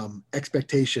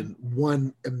expectation,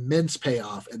 one immense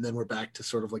payoff, and then we're back to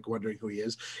sort of like wondering who he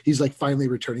is. He's like finally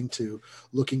returning to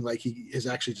looking like he has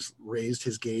actually just raised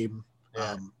his game,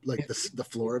 like the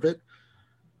floor of it.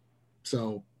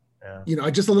 So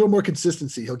just a little more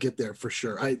consistency, he'll get there for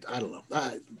sure. I don't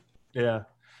know. Yeah.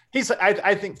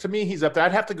 I think to me he's up there.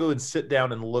 I'd have to go and sit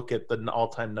down and look at the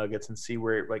all-time Nuggets and see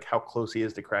where like how close he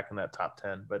is to cracking that top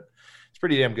 10. But it's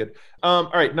pretty damn good. All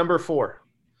right, number 4.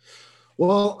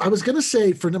 Well, I was gonna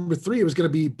say for number 3 it was gonna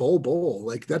be Bol Bol.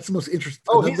 Like that's the most interesting.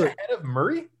 Oh, he's ahead of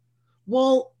Murray.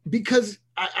 Well, because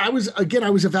I was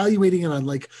evaluating it on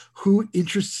like who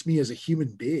interests me as a human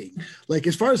being. Like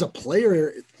as far as a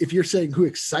player, if you're saying who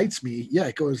excites me, yeah,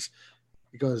 it goes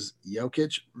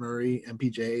Jokic, Murray,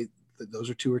 MPJ.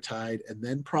 Those 2 are tied, and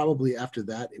then probably after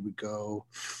that it would go.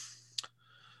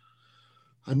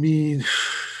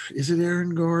 Is it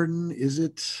Aaron Gordon? Is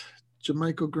it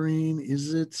JaMychal Green?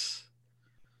 Is it?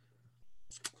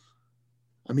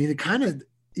 It kind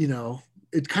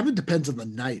of depends on the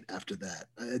night after that.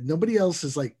 Nobody else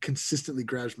has like consistently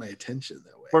grabs my attention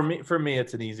that way. For me,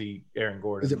 it's an easy Aaron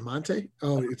Gordon. Is it Monte?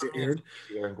 Oh, it's Aaron.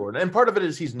 Aaron Gordon, and part of it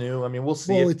is he's new. We'll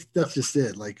see. Well, that's just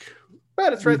it. Like,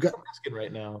 but it's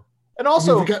right now. And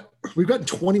also, we've gotten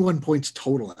 21 points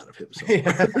total out of him. So.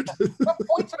 But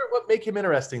points are what make him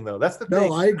interesting, though. That's the thing.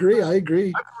 No, I agree. I've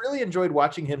really enjoyed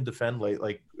watching him defend late.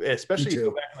 Like, especially you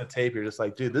go back on the tape, you're just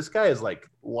like, dude, this guy is like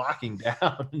locking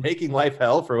down, making life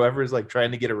hell for whoever is like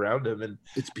trying to get around him. And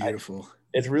it's beautiful.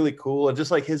 It's really cool. And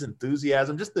just like his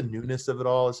enthusiasm, just the newness of it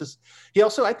all. It's just, he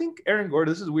also, I think Aaron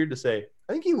Gordon, this is weird to say,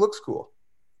 I think he looks cool.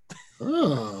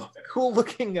 Oh, a cool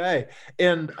looking guy.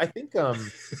 And I think I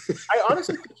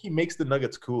honestly think he makes the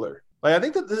Nuggets cooler. Like, I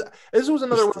think that this was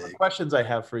another one of the questions I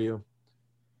have for you.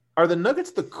 Are the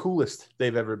Nuggets the coolest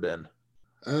they've ever been?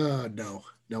 No,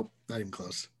 nope, not even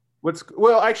close.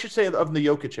 I should say of the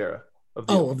Jokic era.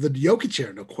 Of the Jokic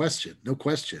era, no question.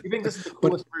 You think this is the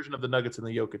coolest version of the Nuggets in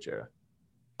the Jokic era?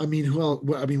 I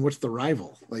mean, what's the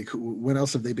rival? Like, when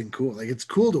else have they been cool? Like, it's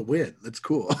cool to win. That's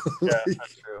cool. Yeah,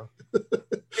 that's true.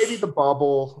 Maybe the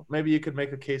bubble. Maybe you could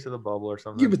make a case of the bubble or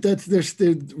something. Yeah, but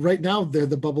they're right now they're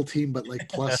the bubble team, but like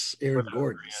plus Aaron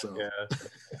Gordon. So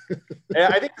yeah,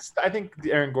 I think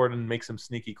Aaron Gordon makes him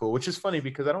sneaky cool, which is funny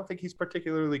because I don't think he's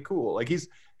particularly cool. Like he's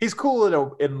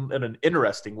cool in an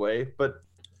interesting way, but.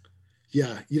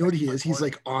 Yeah, you know what he is? He's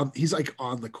like on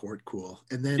the court cool,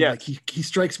 and then like he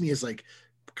strikes me as like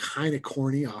kind of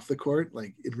corny off the court,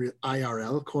 like in real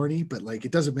IRL corny, but like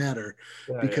it doesn't matter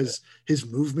because his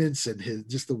movements and his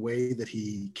just the way that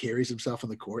he carries himself on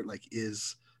the court like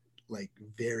is like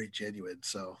very genuine,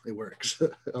 so it works.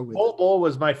 Bol Bol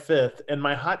was my fifth, and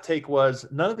my hot take was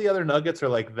none of the other Nuggets are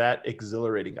like that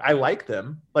exhilarating. I like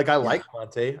them, like I like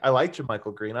Monte, I like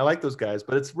JaMychal Green, I like those guys,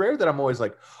 but it's rare that I'm always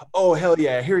like, oh hell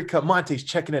yeah, here he comes, Monte's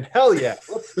checking in, hell yeah,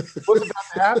 what's about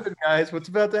to happen, guys? What's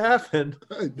about to happen?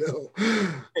 I know.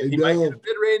 He might get a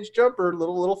mid-range jumper,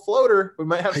 little floater. We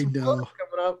might have some floaters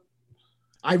coming up.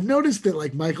 I've noticed that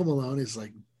like Michael Malone is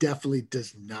like definitely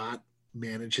does not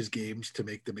manage his games to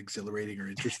make them exhilarating or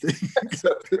interesting.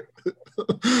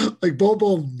 Like Bol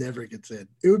Bol never gets in.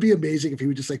 It would be amazing if he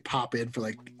would just like pop in for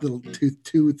like little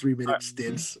 2-3 minute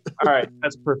stints. All right,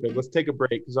 that's perfect. Let's take a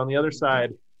break because on the other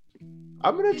side,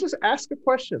 I'm gonna just ask a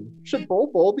question. Should Bol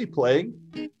Bol be playing?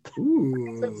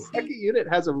 Ooh. The second unit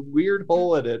has a weird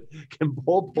hole in it. Can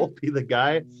Bol Bol be the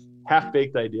guy?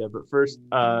 Half-baked idea, but first,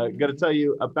 going to tell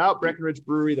you about Breckenridge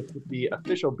Brewery, the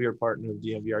official beer partner of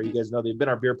DNVR. You guys know they've been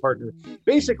our beer partner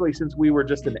basically since we were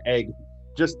just an egg.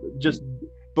 Just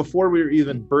before we were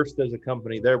even birthed as a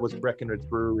company, there was Breckenridge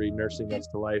Brewery nursing us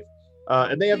to life.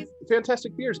 And they have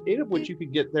fantastic beers, 8 of which you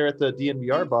could get there at the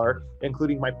DNVR bar,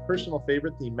 including my personal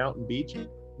favorite, the Mountain Beach.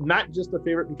 Not just a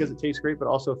favorite because it tastes great, but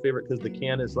also a favorite because the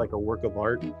can is like a work of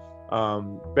art.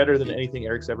 Better than anything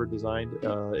Eric's ever designed.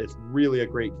 It's really a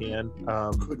great can.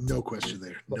 No question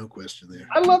there.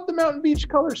 I love the Mountain Beach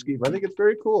color scheme. I think it's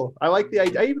very cool. I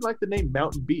even like the name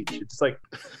Mountain Beach. It's like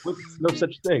no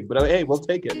such thing, but hey, we'll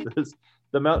take it. It's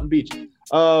the Mountain Beach.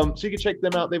 So you can check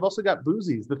them out. They've also got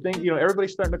boozies. The thing,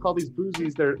 everybody's starting to call these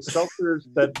boozies. They're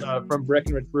seltzers that from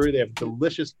Breckenridge Brewery. They have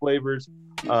delicious flavors.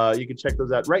 You can check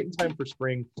those out right in time for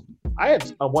spring. I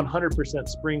have a 100%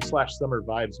 spring/summer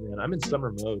vibes, man. I'm in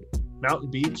summer mode. Mountain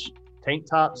Beach, tank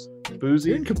tops, boozy.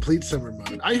 You're in complete summer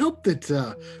mode. I hope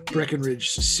that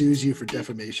Breckenridge sues you for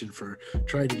defamation for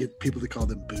trying to get people to call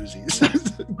them boozies.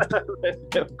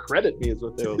 Credit me is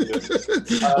what they will do.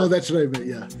 Oh, that's what I meant,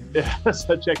 yeah.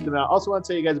 So check them out. Also want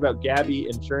to tell you guys about Gabby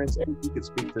Insurance. Eric, you could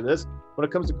speak to this. When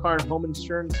it comes to car and home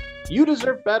insurance, you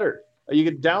deserve better. You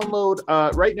can download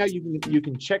right now. You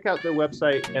can check out their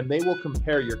website, and they will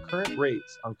compare your current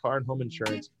rates on car and home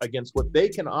insurance against what they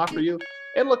can offer you.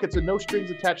 And look, it's a no strings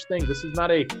attached thing. This is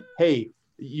not a hey,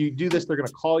 you do this, they're going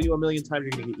to call you a million times.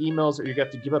 You're going to get emails, or you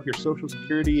got to give up your social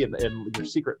security and your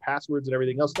secret passwords and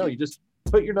everything else. No, you just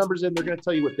put your numbers in. They're going to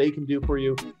tell you what they can do for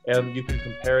you, and you can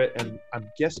compare it. And I'm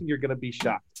guessing you're going to be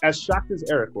shocked, as shocked as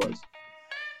Eric was.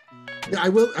 I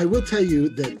will tell you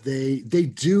that they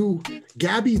do.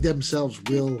 Gabby themselves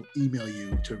will email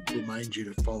you to remind you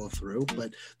to follow through,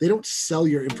 but they don't sell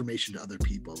your information to other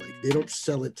people. Like they don't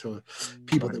sell it to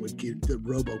people that would give the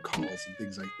robocalls and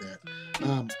things like that.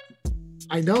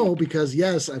 I know because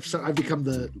yes, I've become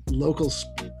the local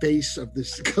face of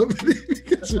this company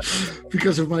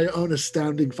because of my own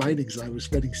astounding findings. I was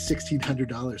spending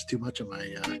 $1,600 too much on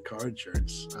my car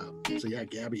insurance. So yeah,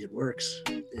 Gabby, it works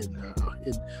in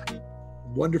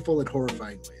wonderful and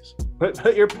horrifying ways.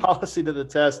 Put your policy to the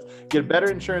test. Get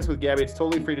better insurance with Gabby. It's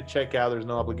totally free to check out. There's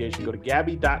no obligation. Go to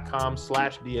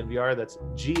Gabby.com/DNVR. That's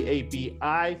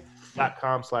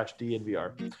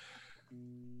GABI.com/DNVR.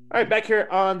 All right, back here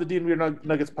on the DNVR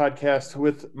Nuggets podcast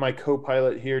with my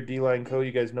co-pilot here, D-Line Co.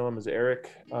 You guys know him as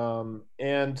Eric.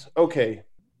 And okay,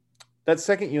 that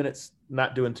second unit's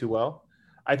not doing too well.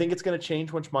 I think it's going to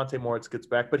change once Monte Moritz gets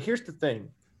back. But here's the thing.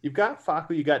 You've got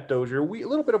Facu, you got Dozier. A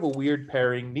little bit of a weird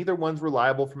pairing. Neither one's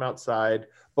reliable from outside.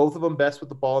 Both of them best with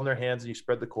the ball in their hands, and you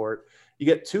spread the court. You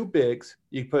get two bigs.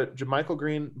 You put JaMychal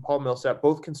Green and Paul Millsap.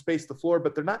 Both can space the floor,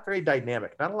 but they're not very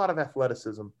dynamic. Not a lot of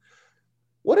athleticism.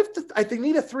 What if they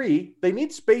need a three? They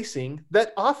need spacing.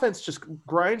 That offense just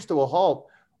grinds to a halt.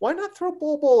 Why not throw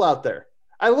Bol Bol out there?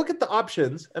 I look at the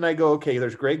options and I go, okay,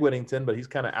 there's Greg Whittington, but he's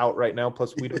kind of out right now.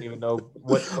 Plus, we don't even know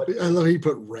what. I love how you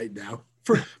put right now.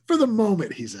 For the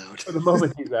moment, he's out. For the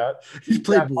moment, he's out. He's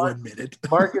played 1 minute.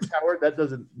 Marcus Howard, that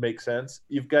doesn't make sense.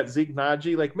 You've got Zeke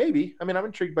Naji, like maybe. I mean, I'm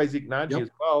intrigued by Zeke Naji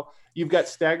as well. You've got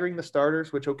staggering the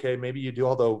starters, which, okay, maybe you do,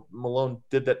 although Malone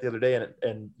did that the other day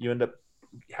and you end up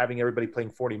having everybody playing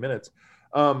 40 minutes.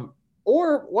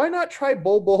 Or why not try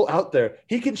Bol Bol out there?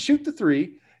 He can shoot the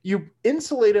three. You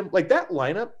insulate him. Like that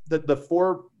lineup, the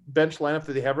 4 bench lineup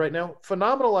that they have right now,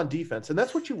 phenomenal on defense. And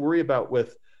that's what you worry about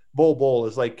with Bol Bol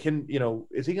is like,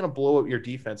 is he going to blow up your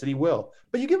defense? And he will.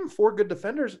 But you give him 4 good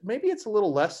defenders, maybe it's a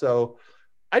little less so.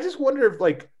 I just wonder if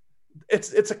like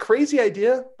it's a crazy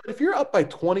idea, but if you're up by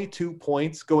 22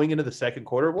 points going into the second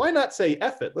quarter, why not say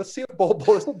F it? Let's see if Bol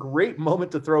Bol is a great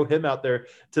moment to throw him out there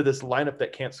to this lineup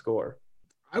that can't score.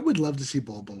 I would love to see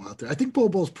Bol Bol out there. I think Bol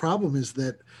Bol's problem is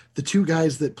that the 2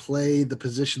 guys that play the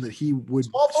position that he would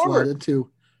slot into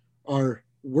are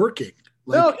working.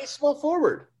 No, he's small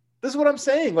forward. This is what I'm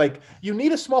saying. Like, you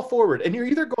need a small forward, and you're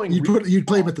either going. You'd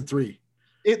play him at the 3.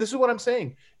 This is what I'm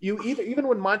saying. Even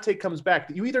when Monte comes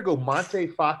back, you either go Monte,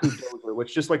 Facu, Dozier,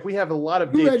 which just like we have a lot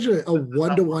of. Imagine a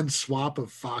 1-to-1 swap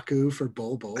of Facu for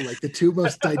Bol Bol, like the 2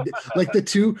 most, like the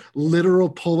 2 literal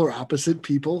polar opposite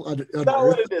people on That's not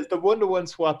what it is. The 1-to-1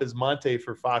 swap is Monte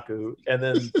for Facu, and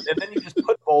then you just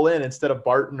put Bol in instead of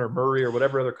Barton or Murray or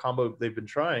whatever other combo they've been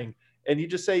trying. And you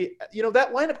just say,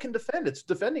 that lineup can defend. It's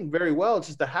defending very well. It's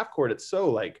just the half court. It's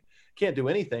so like can't do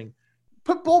anything.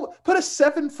 Put a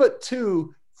 7'2"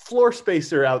 floor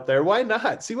spacer out there. Why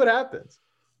not? See what happens.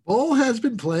 Bol has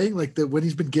been playing when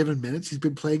he's been given minutes, he's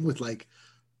been playing with like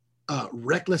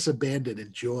reckless abandon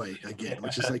and joy again,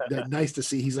 which is like nice to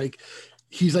see. He's like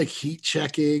heat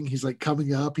checking. He's like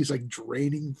coming up. He's like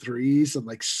draining threes and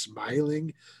like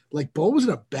smiling. Like Bol was in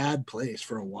a bad place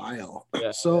for a while.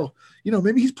 Yeah, so,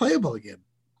 maybe he's playable again.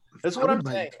 That's what I'm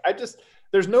saying.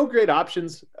 There's no great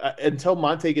options until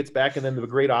Monte gets back. And then the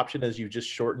great option is you just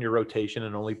shorten your rotation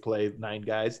and only play 9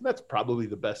 guys. And that's probably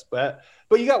the best bet.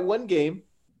 But you got one game.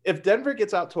 If Denver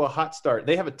gets out to a hot start,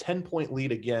 they have a 10-point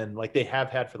lead again, like they have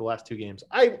had for the last 2 games.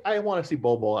 I want to see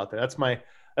Bol Bol out there. That's my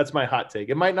hot take.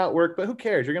 It might not work, but who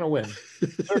cares? You're going to win.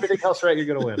 Everything else right, you're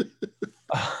going to win.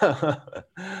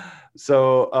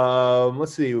 So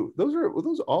let's see. Were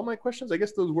those all my questions? I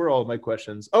guess those were all my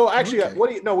questions. Oh, actually, okay.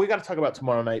 We got to talk about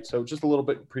tomorrow night. So just a little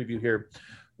bit preview here.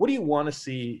 What do you want to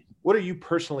see? What do you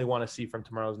personally want to see from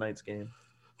tomorrow's night's game?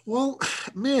 Well,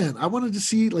 man, I wanted to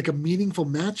see like a meaningful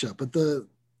matchup, but the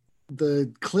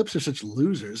Clips are such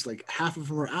losers. Like half of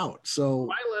them are out. So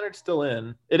Kawhi Leonard's still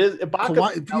in. It is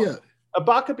Ibaka.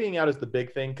 Ibaka being out is the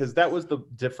big thing because that was the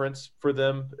difference for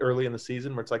them early in the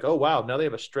season where it's like, oh, wow, now they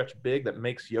have a stretch big that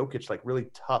makes Jokic like really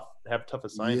tough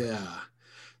assignments. Yeah.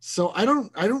 So I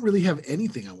don't really have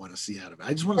anything I want to see out of it.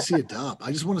 I just want to see a dub.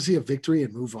 I just want to see a victory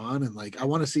and move on. And like, I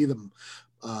want to see them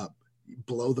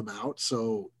blow them out.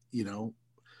 So,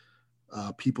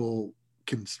 people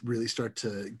can really start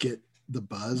to get the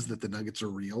buzz that the Nuggets are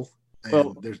real.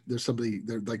 And there's somebody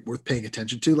they're like worth paying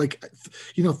attention to. Like,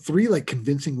 3 like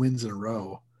convincing wins in a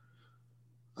row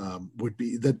would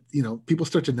be that, people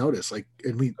start to notice like,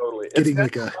 and we totally getting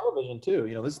it's like a television too,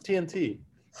 this is TNT.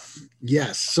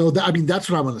 Yes. So that's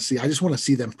what I want to see. I just want to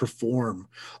see them perform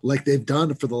like they've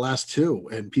done for the last 2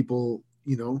 and people,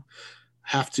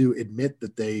 have to admit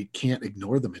that they can't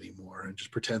ignore them anymore and just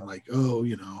pretend like,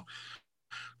 we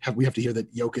have to hear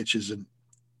that Jokic isn't,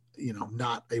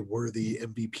 not a worthy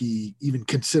MVP even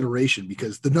consideration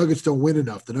because the Nuggets don't win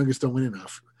enough. And I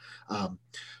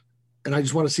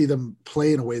just want to see them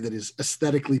play in a way that is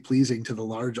aesthetically pleasing to the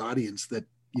large audience that,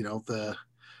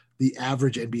 the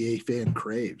average NBA fan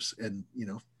craves. And,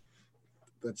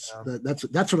 that's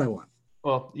what I want.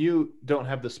 Well, you don't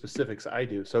have the specifics I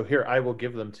do. So here, I will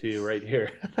give them to you right here.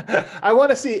 I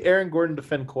want to see Aaron Gordon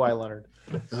defend Kawhi Leonard.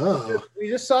 Oh, we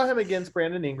just saw him against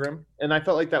Brandon Ingram, and I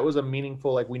felt like that was a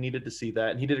meaningful, like we needed to see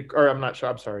that. And he did,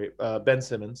 Ben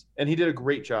Simmons, and he did a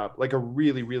great job, like a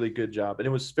really, really good job. And it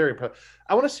was very impressive.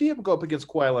 I want to see him go up against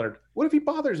Kawhi Leonard. What if he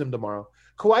bothers him tomorrow?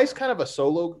 Kawhi's kind of a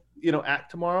solo,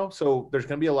 act tomorrow, so there's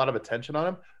going to be a lot of attention on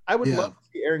him. I would love to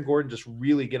see Aaron Gordon just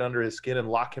really get under his skin and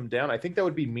lock him down. I think that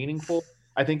would be meaningful.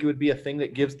 I think it would be a thing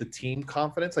that gives the team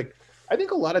confidence. Like, I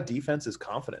think a lot of defense is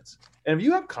confidence. And if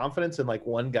you have confidence in like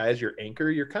one guy as your anchor,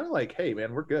 you're kind of like, hey,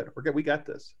 man, we're good. We're good. We got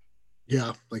this.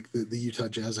 Yeah, like the Utah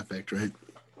Jazz effect, right?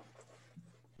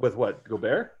 With what?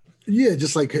 Gobert? Yeah,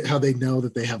 just like how they know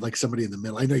that they have like somebody in the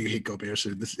middle. I know you hate Gobert, so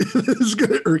this is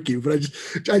going to irk you, but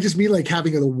I just mean like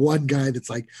having the one guy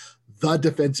that's like the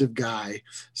defensive guy.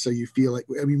 So you feel like,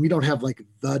 I mean, we don't have like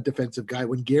the defensive guy.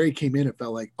 When Gary came in, it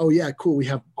felt like, oh yeah, cool. We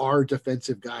have our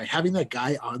defensive guy. Having that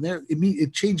guy on there,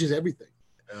 it changes everything.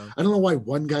 Yeah. I don't know why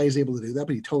one guy is able to do that,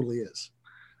 but he totally is.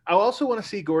 I also want to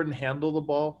see Gordon handle the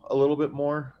ball a little bit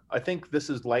more. I think this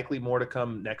is likely more to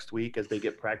come next week as they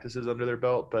get practices under their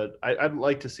belt, but I'd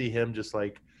like to see him just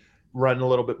like run a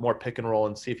little bit more pick and roll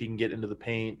and see if he can get into the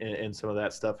paint and some of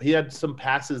that stuff. He had some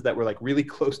passes that were like really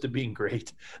close to being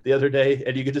great the other day,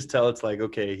 and you could just tell it's like,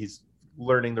 okay, he's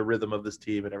learning the rhythm of this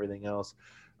team and everything else.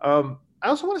 I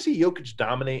also want to see Jokic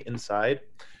dominate inside.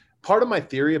 Part of my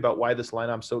theory about why this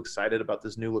lineup, I'm so excited about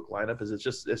this new look lineup, is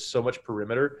it's so much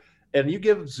perimeter. And you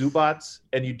give Zubats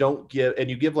and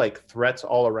you give like threats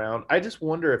all around. I just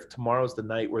wonder if tomorrow's the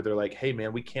night where they're like, hey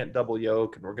man, we can't double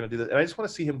Yoke and we're going to do this. And I just want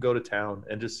to see him go to town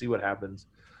and just see what happens.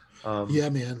 Yeah,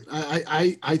 man.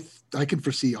 I can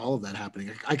foresee all of that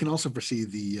happening. I can also foresee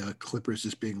the Clippers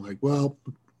just being like, well,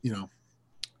 you know,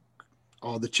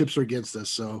 all the chips are against us.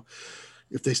 So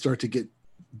if they start to get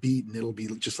beaten, it'll be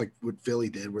just like what Philly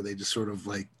did, where they just sort of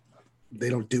like, they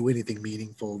don't do anything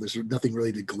meaningful. There's nothing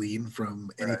really to glean from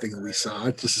anything that we saw.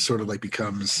 It just sort of like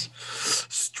becomes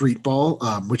street ball,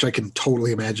 which I can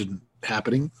totally imagine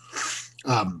happening.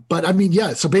 But I mean,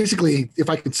 yeah. So basically, if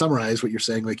I could summarize what you're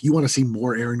saying, like you want to see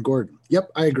more Aaron Gordon.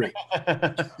 Yep, I agree.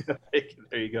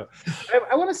 There you go.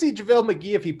 I want to see JaVale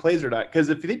McGee if he plays or not, because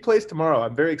if he plays tomorrow,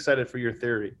 I'm very excited for your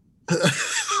theory.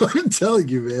 I'm telling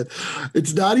you, man,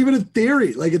 it's not even a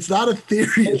theory. Like it's not a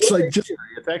theory. It's like just.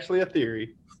 It's actually a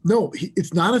theory. No,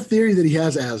 it's not a theory that he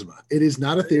has asthma. It is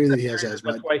not a theory that he has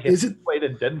asthma. That's why he played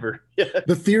in Denver.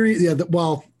 The theory, yeah.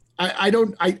 Well,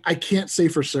 I can't say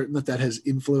for certain that has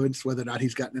influenced whether or not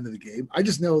he's gotten into the game. I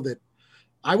just know that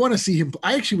I want to see him.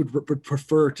 I actually would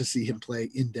prefer to see him play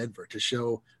in Denver to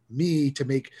show me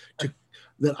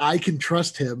that I can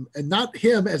trust him, and not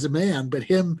him as a man, but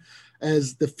him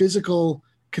as the physical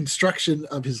construction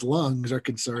of his lungs are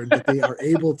concerned, that they are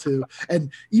able to, and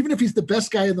even if he's the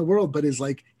best guy in the world, but is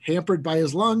like hampered by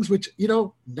his lungs, which, you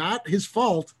know, not his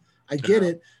fault. I get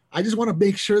it. I just want to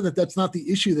make sure that that's not the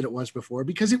issue that it was before,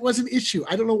 because it was an issue.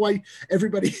 I don't know why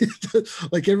everybody,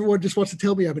 like everyone just wants to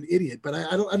tell me I'm an idiot, but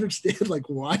I don't understand like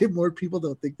why more people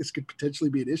don't think this could potentially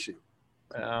be an issue.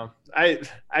 I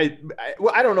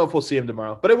don't know if we'll see him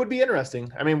tomorrow, but it would be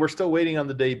interesting. I mean, we're still waiting on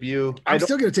the debut. I'm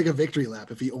still going to take a victory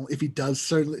lap if he does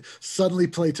suddenly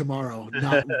play tomorrow.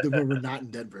 When we're not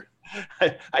in Denver.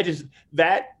 I just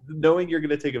knowing you're going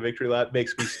to take a victory lap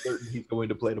makes me certain he's going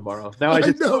to play tomorrow. Now I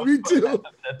know, me too.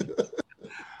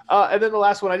 And then the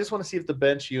last one, I just want to see if the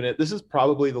bench unit, this is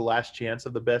probably the last chance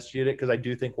of the best unit, because I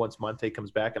do think once Monte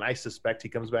comes back, and I suspect he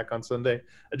comes back on Sunday,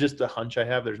 just a hunch I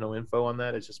have, there's no info on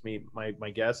that. It's just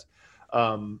my guess.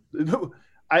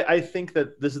 I think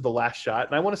that this is the last shot,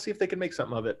 and I want to see if they can make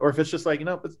something of it, or if it's just like, you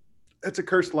know, it's a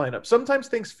cursed lineup. Sometimes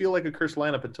things feel like a cursed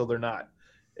lineup until they're not,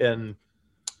 and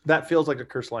that feels like a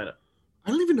cursed lineup. I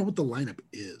don't even know what the lineup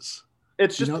is.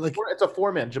 It's just it's a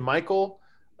four-man. JaMychal,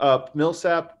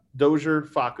 Millsap, Dozier,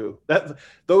 Facu.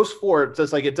 Those four. It's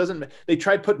just like it doesn't. They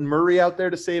tried putting Murray out there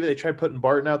to save it. They tried putting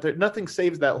Barton out there. Nothing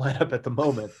saves that lineup at the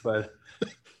moment. But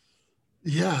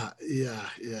yeah.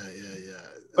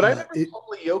 But I remember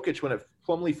Plumlee Jokic when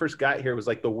Plumlee first got here was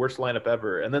like the worst lineup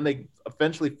ever, and then they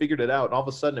eventually figured it out, and all of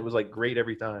a sudden it was like great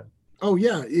every time. Oh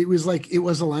yeah, it was a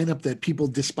lineup that people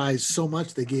despised so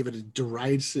much they gave it a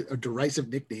derisive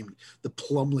nickname, the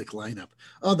Plumlick lineup.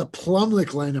 Oh, the Plumlick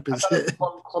lineup is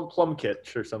Plum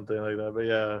Kitch or something like that. But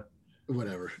yeah,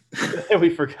 whatever. we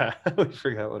forgot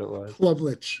what it was.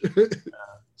 Plumlich.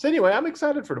 So anyway, I'm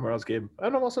excited for tomorrow's game.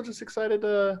 I'm also just excited.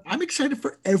 I'm excited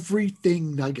for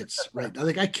everything Nuggets. Right,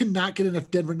 like I cannot get enough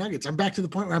Denver Nuggets. I'm back to the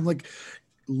point where I'm like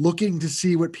looking to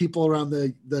see what people around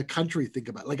the country think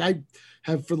about. Like I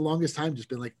have for the longest time just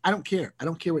been like, I don't care. I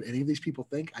don't care what any of these people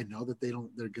think. I know that they're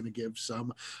going to give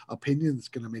some opinion that's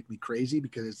going to make me crazy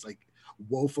because it's like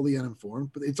woefully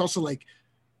uninformed, but it's also like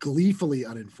gleefully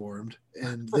uninformed.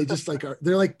 And they just like,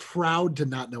 they're like proud to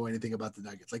not know anything about the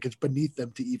Nuggets. Like it's beneath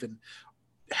them to even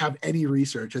have any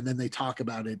research. And then they talk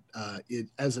about it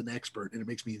as an expert, and it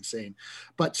makes me insane.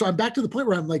 But so I'm back to the point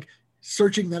where I'm like,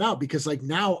 searching that out, because like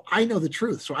now I know the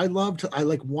truth. So I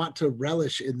want to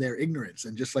relish in their ignorance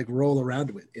and just like roll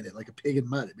around in it like a pig in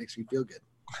mud. It makes me feel good.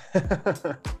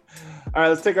 All right,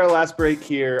 let's take our last break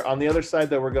here. On the other side,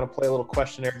 though, we're going to play a little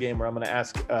questionnaire game where I'm going to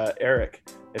ask Eric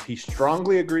if he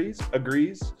strongly agrees,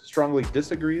 strongly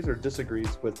disagrees, or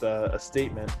disagrees with a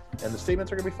statement. And the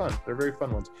statements are going to be fun. They're very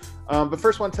fun ones. But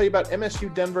first, I want to tell you about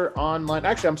MSU Denver Online.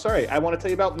 Actually, I'm sorry. I want to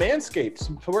tell you about Manscaped.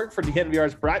 Support for DNVR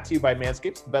is brought to you by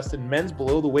Manscaped, the best in men's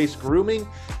below-the-waist grooming.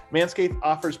 Manscaped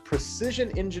offers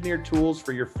precision-engineered tools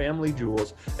for your family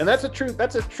jewels. And that's a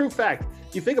true fact.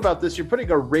 You think about this, you're putting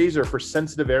a razor for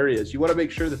sensitive areas. You want to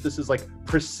make sure that this is like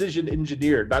precision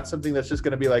engineered, not something that's just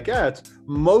going to be like, yeah, it's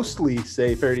mostly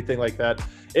safe or anything like that.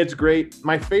 It's great.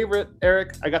 My favorite,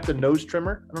 Eric, I got the nose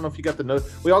trimmer. I don't know if you got the nose.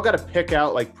 We all got to pick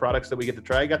out like products that we get to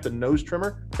try. I got the nose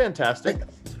trimmer. Fantastic.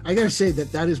 I got to say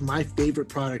that is my favorite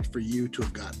product for you to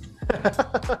have gotten.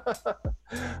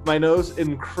 My nose,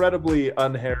 incredibly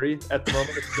unhairy at the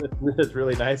moment. It's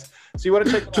really nice. So you want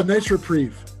to check It's a nice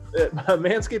reprieve.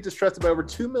 Manscaped is trusted by over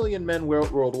 2 million men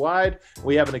worldwide.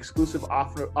 We have an exclusive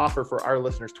offer for our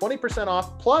listeners. 20%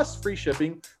 off plus free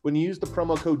shipping when you use the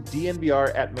promo code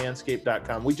DNVR at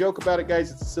manscaped.com. We joke about it,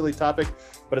 guys. It's a silly topic,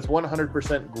 but it's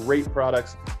 100% great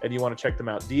products, and you want to check them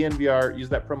out. DNVR, use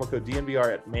that promo code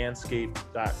DNVR at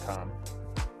manscaped.com.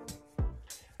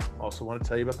 Also want to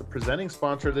tell you about the presenting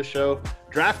sponsor of the show,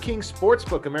 DraftKings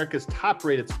Sportsbook, America's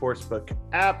top-rated sportsbook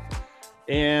app.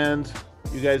 And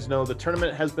you guys know the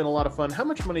tournament has been a lot of fun. How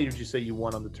much money did you say you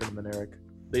won on the tournament, Eric?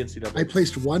 The NCAA. I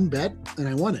placed one bet and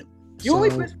I won it. You only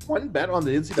placed one bet on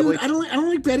the NCAA? Dude, I don't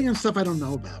like betting on stuff I don't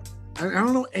know about. I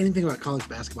don't know anything about college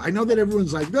basketball. I know that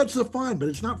everyone's like, that's the fun, but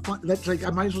it's not fun. That's like, I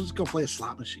might as well just go play a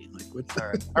slot machine. Like, what? All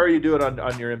right. How are you doing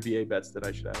on your NBA bets that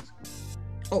I should ask?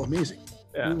 Oh, amazing.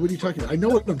 Yeah. What are you talking about? I know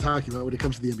what I'm talking about when it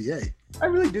comes to the NBA. I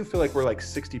really do feel like we're like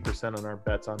 60% on our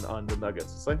bets on the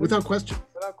Nuggets. It's like without question.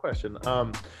 Without question.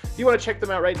 If you want to check them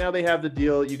out right now, they have the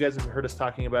deal. You guys have heard us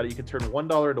talking about it. You can turn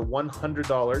 $1 to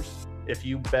 $100 if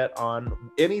you bet on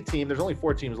any team. There's only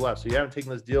 4 teams left, so you haven't taken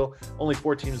this deal. Only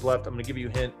 4 teams left. I'm going to give you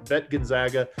a hint. Bet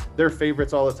Gonzaga. They're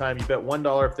favorites all the time. You bet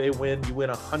 $1. If they win, you win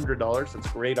 $100.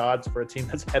 That's great odds for a team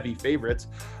that's heavy favorites.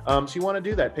 So you want to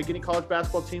do that. Pick any college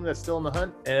basketball team that's still in the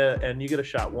hunt, and you get a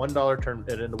shot. $1, turn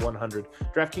it into 100.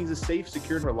 DraftKings is safe,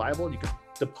 secure, and reliable. You can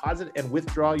deposit and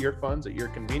withdraw your funds at your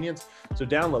convenience. So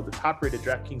download the top-rated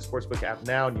DraftKings Sportsbook app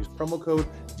now and use promo code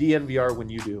DNVR when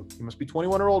you do. You must be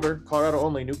 21 or older. Colorado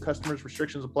only. New customers.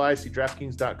 Restrictions apply. See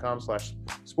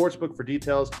DraftKings.com/sportsbook for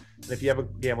details. And if you have a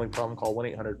gambling problem, call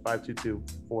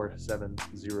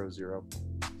 1-800-522-4700.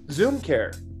 Zoom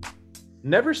Care.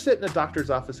 Never sit in a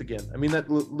doctor's office again. I mean that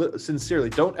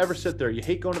sincerely. Don't ever sit there. You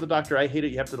hate going to the doctor. I hate it.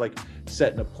 You have to like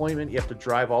set an appointment. You have to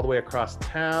drive all the way across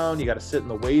town. You got to sit in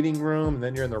the waiting room, and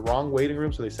then you're in the wrong waiting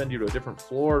room, so they send you to a different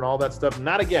floor and all that stuff.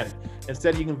 Not again.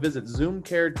 Instead, you can visit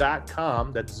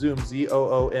zoomcare.com. That's Zoom,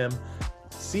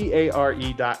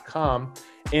 ZOOMCARE.com.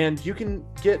 And you can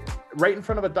get right in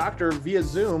front of a doctor via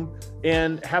Zoom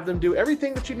and have them do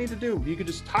everything that you need to do. You can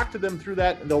just talk to them through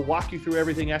that, and they'll walk you through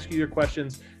everything, ask you your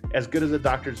questions, as good as a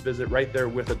doctor's visit right there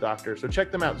with a doctor. So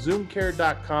check them out,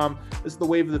 zoomcare.com. This is the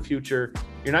wave of the future.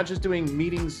 You're not just doing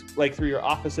meetings like through your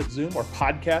office at Zoom, or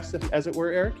podcasts, as it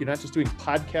were, Eric. You're not just doing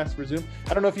podcasts for Zoom.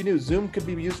 I don't know if you knew, Zoom could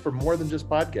be used for more than just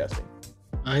podcasting.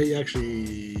 I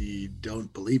actually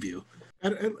don't believe you.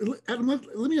 Adam,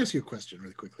 let me ask you a question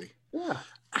really quickly. Yeah.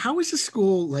 How is a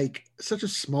school like such a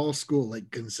small school like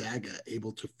Gonzaga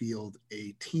able to field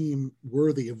a team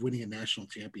worthy of winning a national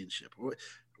championship?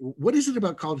 What is it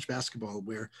about college basketball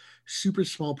where super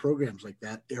small programs like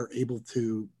that are able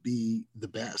to be the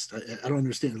best? I don't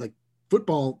understand. Like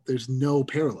football, there's no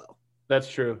parallel. That's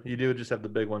true. You do just have the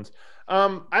big ones.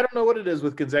 I don't know what it is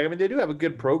with Gonzaga. I mean, they do have a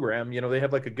good program. You know, they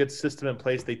have like a good system in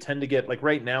place. They tend to get, like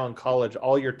right now in college,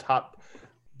 all your top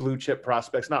blue chip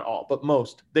prospects, not all, but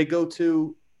most, they go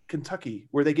to Kentucky,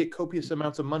 where they get copious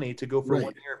amounts of money to go for 1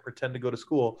 year and pretend to go to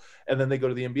school, and then they go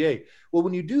to the NBA. Well,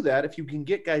 when you do that, if you can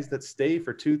get guys that stay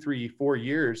for 2, 3, 4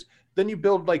 years, then you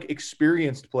build like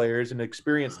experienced players and an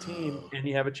experienced team, and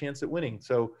you have a chance at winning.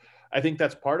 So I think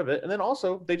that's part of it. And then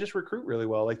also they just recruit really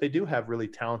well. Like they do have really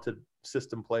talented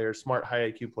system players, smart,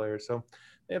 high IQ players. So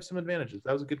they have some advantages.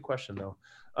 That was a good question though.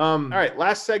 All right,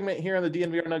 last segment here on the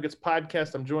DNVR Nuggets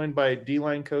podcast. I'm joined by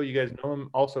D-Line Co. You guys know him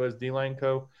also as D-Line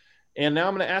Co. And now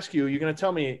I'm going to ask you, you're going to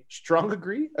tell me strong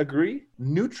agree,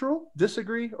 neutral,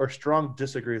 disagree, or strong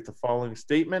disagree with the following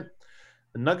statement.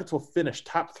 The Nuggets will finish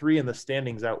top 3 in the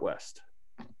standings out west.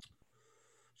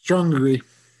 Strong agree.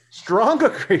 Strong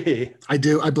agree. I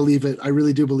do. I believe it. I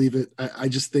really do believe it. I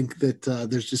just think that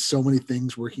there's just so many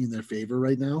things working in their favor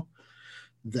right now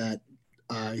that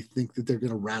I think that they're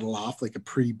going to rattle off like a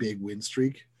pretty big win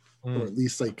streak, or at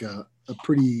least like a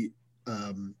pretty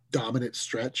dominant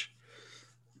stretch.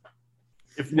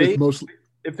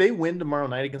 If they win tomorrow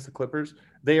night against the Clippers,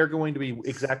 they are going to be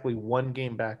exactly one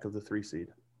game back of the 3 seed.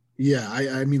 Yeah,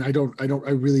 I mean, I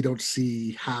really don't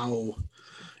see how,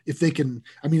 if they can,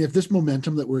 I mean, if this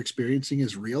momentum that we're experiencing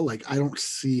is real, like I don't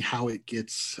see how it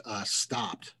gets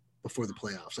stopped before the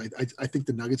playoffs. I think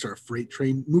the Nuggets are a freight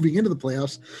train moving into the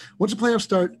playoffs. Once the playoffs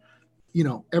start,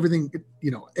 everything's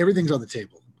on the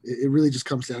table. It really just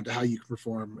comes down to how you can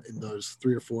perform in those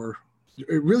 3 or 4.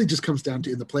 It really just comes down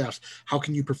to, in the playoffs, how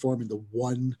can you perform in the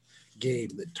one game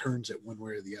that turns it one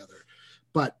way or the other.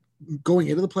 But going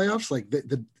into the playoffs, like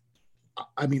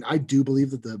I do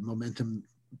believe that the momentum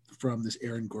from this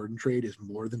Aaron Gordon trade is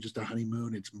more than just a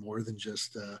honeymoon. It's more than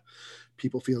just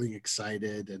people feeling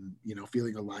excited and,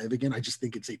 feeling alive again. I just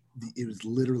think it was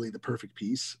literally the perfect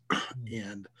piece.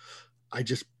 And I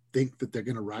just think that they're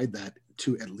going to ride that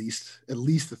to at least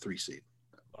the 3 seed.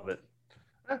 Love it.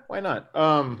 Why not?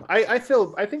 I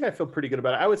think I feel pretty good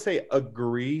about it. I would say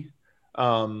agree.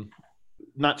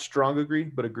 Not strong agree,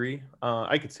 but agree.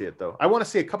 I could see it though. I want to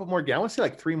see a couple more games. I want to see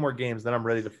like 3 more games. Then I'm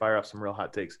ready to fire off some real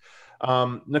hot takes.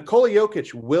 Nikola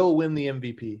Jokic will win the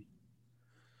MVP.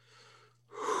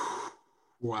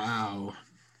 Wow.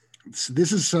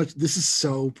 This is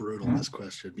so brutal, this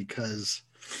question, because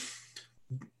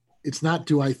it's not,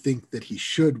 do I think that he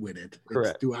should win it?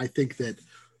 Correct. Do I think that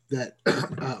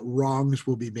wrongs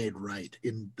will be made right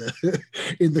in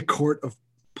the court of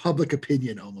public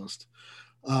opinion almost?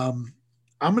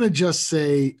 I'm going to just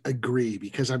say agree,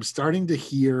 because I'm starting to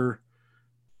hear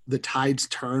the tides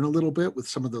turn a little bit with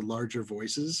some of the larger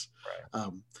voices.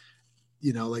 Right.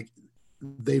 Like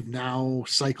they've now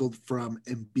cycled from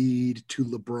Embiid to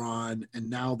LeBron, and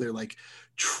now they're like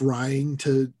trying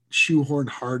to shoehorn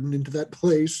Harden into that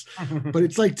place. But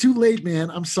it's like too late,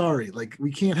 man. I'm sorry. Like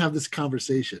we can't have this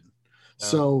conversation. No.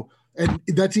 So, and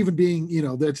that's even being,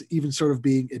 that's even sort of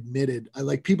being admitted.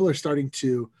 People are starting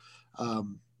to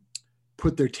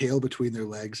put their tail between their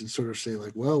legs and sort of say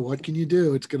like, well, what can you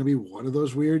do? It's going to be one of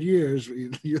those weird years.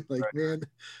 You're like, right. Man,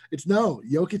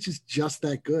 Jokic is just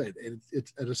that good. And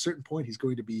it's at a certain point, he's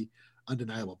going to be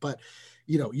undeniable. But,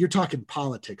 you're talking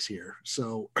politics here.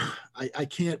 So I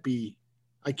can't be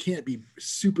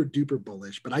super duper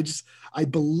bullish, but I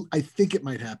think it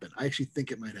might happen. I actually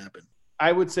think it might happen.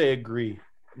 I would say agree.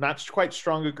 Not quite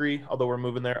strong agree, although we're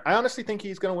moving there. I honestly think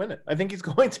he's going to win it. I think he's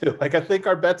going to. I think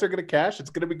our bets are going to cash. It's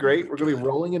going to be great. We're going to be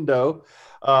rolling in dough.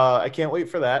 I can't wait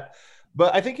for that.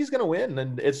 But I think he's going to win,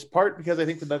 and it's part because I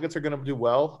think the Nuggets are going to do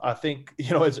well. I think,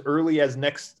 as early as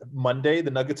next Monday,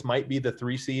 the Nuggets might be the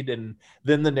 3 seed, and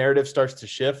then the narrative starts to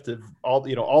shift. Of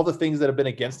all the things that have been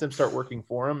against him start working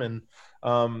for him.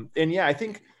 And yeah, I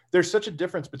think there's such a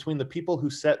difference between the people who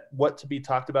set what to be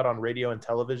talked about on radio and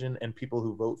television and people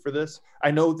who vote for this.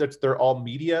 I know that they're all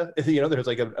media, there's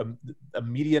like a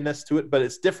media-ness to it, but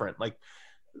it's different. Like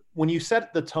when you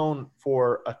set the tone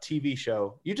for a TV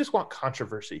show, you just want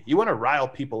controversy. You want to rile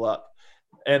people up.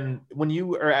 And when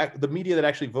you are the media that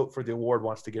actually vote for the award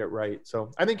wants to get it right.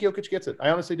 So I think Jokic gets it. I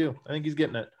honestly do. I think he's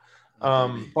getting it.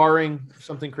 Barring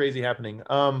something crazy happening.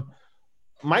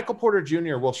 Michael Porter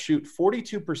Jr. will shoot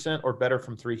 42% or better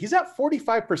from 3. He's at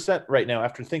 45% right now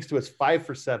thanks to his 5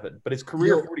 for 7, but his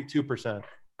career 42%.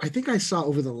 I think I saw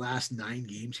over the last 9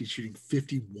 games, he's shooting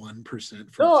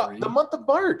 51% from 3. The month of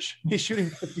March, he's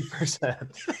shooting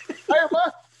 50%. Entire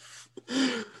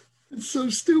month. It's so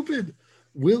stupid.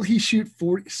 Will he shoot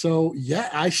 40? So yeah,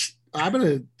 I'm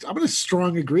gonna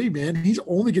strong agree, man. He's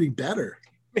only getting better.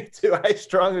 Me too. I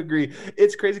strong agree.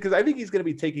 It's crazy because I think he's going to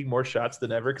be taking more shots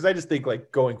than ever. Because I just think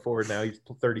going forward now, he's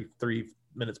 33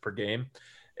 minutes per game,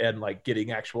 and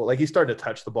getting actual he's starting to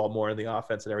touch the ball more in the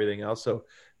offense and everything else. So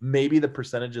maybe the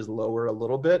percentage is lower a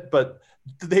little bit, but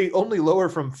they only lower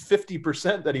from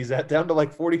 50% that he's at down to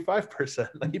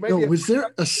 45%. He might was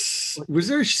there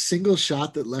a single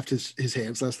shot that left his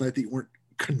hands last night that you weren't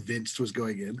convinced was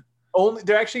going in?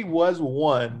 There actually was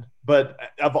one, but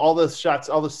of all the shots,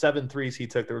 all the 7 threes he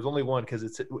took, there was only one, because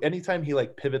it's anytime he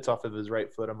pivots off of his right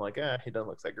foot, I'm like, he doesn't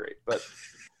look that great, but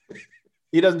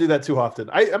he doesn't do that too often.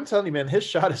 I'm telling you, man, his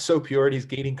shot is so pure and he's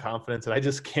gaining confidence, and I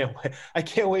just can't wait. I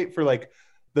can't wait for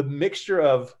the mixture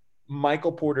of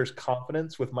Michael Porter's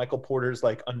confidence with Michael Porter's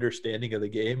understanding of the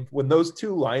game. When those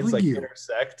two lines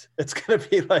intersect, it's gonna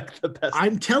be the best.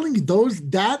 I'm telling you, those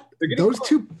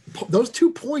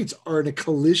two points are in a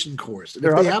collision course. And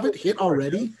if they haven't hit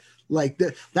already,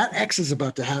 that X is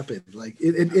about to happen.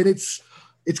 It's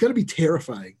gonna be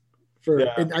terrifying.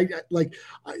 And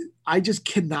I just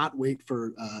cannot wait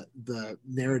for the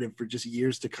narrative for just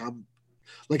years to come.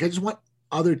 I just want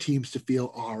other teams to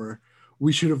feel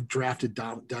we should have drafted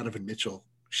Donovan Mitchell.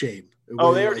 Shame.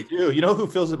 Oh, they already do. You know who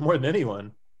feels it more than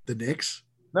anyone? The Knicks?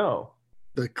 No.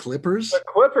 The Clippers? The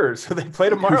Clippers. They play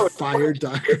tomorrow. Fired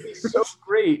Doc. It'd be so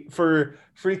great for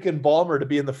freaking Ballmer to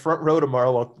be in the front row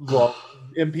tomorrow while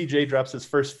MPJ drops his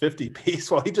first 50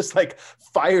 piece while he just like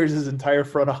fires his entire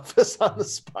front office on the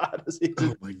spot as he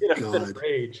just, God.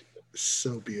 rage.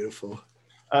 So beautiful.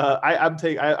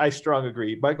 I strong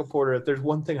agree. Michael Porter, if there's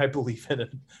one thing I believe in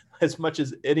it, as much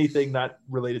as anything not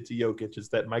related to Jokic, is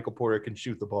that Michael Porter can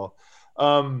shoot the ball.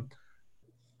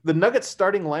 The Nuggets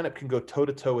starting lineup can go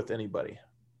toe-to-toe with anybody.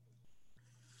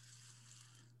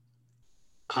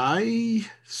 I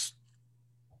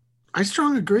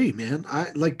strong agree, man. I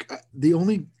like the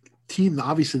only team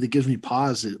obviously that gives me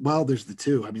pause is, well, there's the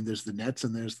two. I mean, there's the Nets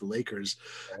and there's the Lakers,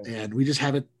 and we just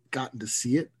haven't gotten to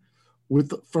see it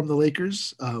from the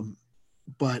Lakers.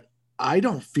 But I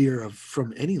don't fear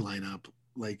from any lineup.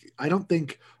 Like, I don't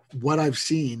think what I've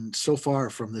seen so far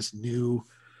from this new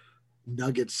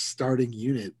Nuggets starting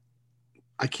unit,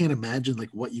 I can't imagine like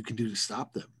what you can do to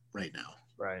stop them right now.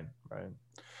 Right.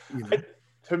 You know?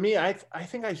 For me, I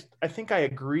think I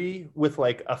agree with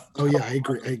like a. Oh yeah, I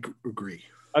agree.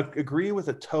 Agree with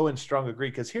a toe and strong agree,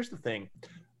 because here's the thing,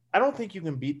 I don't think you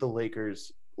can beat the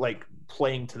Lakers like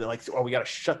playing to the like, oh, we got to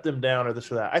shut them down or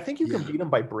this or that. I think you can beat them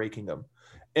by breaking them,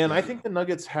 and I think the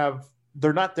Nuggets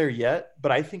they're not there yet,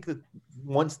 but I think that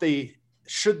once they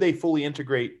fully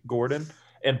integrate Gordon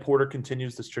and Porter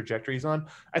continues this trajectory he's on,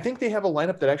 I think they have a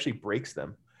lineup that actually breaks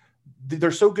them. They're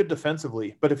so good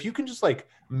defensively, but if you can just like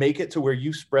make it to where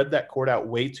you spread that court out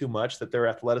way too much that their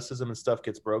athleticism and stuff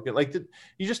gets broken, like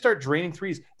you just start draining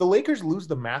threes. The Lakers lose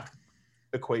the math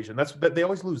equation. They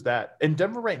always lose that. And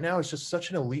Denver right now is just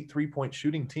such an elite 3-point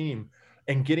shooting team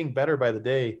and getting better by the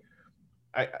day.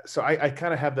 I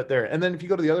kind of have that there. And then if you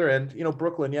go to the other end,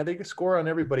 Brooklyn, they can score on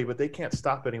everybody, but they can't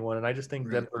stop anyone. And I just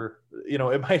think Denver,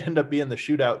 it might end up being the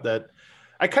shootout that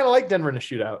I kind of like Denver in a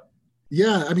shootout.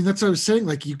 Yeah, I mean that's what I was saying.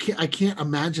 Like I can't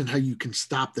imagine how you can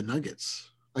stop the Nuggets.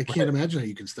 I can't imagine how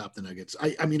you can stop the Nuggets.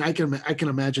 I mean I can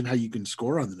imagine how you can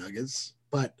score on the Nuggets,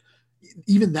 but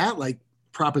even that like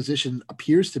proposition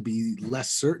appears to be less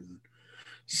certain.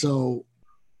 So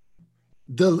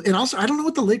and also I don't know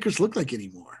what the Lakers look like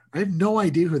anymore. I have no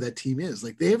idea who that team is.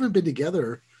 Like they haven't been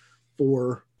together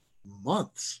for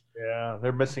months. Yeah,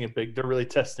 they're missing they're really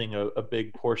testing a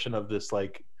big portion of this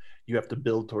like you have to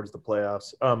build towards the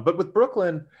playoffs. But with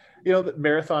Brooklyn, the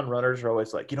marathon runners are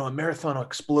always like, a marathon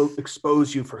will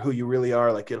expose you for who you really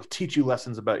are. Like it'll teach you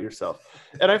lessons about yourself.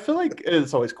 And I feel like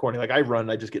it's always corny. Like I run,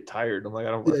 I just get tired. I'm like, I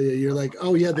don't run. Yeah, you're like,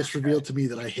 oh yeah, this revealed to me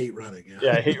that I hate running.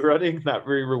 Yeah, I hate running. Not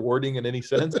very rewarding in any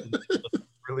sense.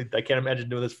 Really, I can't imagine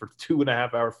doing this for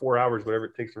 2.5 hours, 4 hours, whatever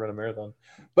it takes to run a marathon.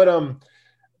 But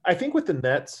I think with the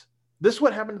Nets, this is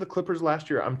what happened to the Clippers last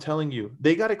year. I'm telling you,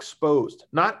 they got exposed,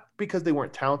 not because they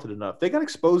weren't talented enough. They got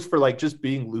exposed for like just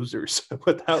being losers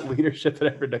without leadership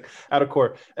and out of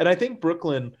court. And I think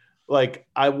Brooklyn, like,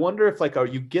 I wonder if like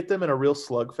you get them in a real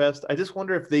slugfest. I just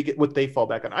wonder if they get what they fall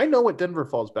back on. I know what Denver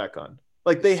falls back on.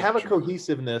 Like they have a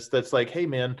cohesiveness that's like, hey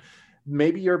man,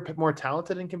 maybe you're more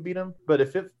talented and can beat them. But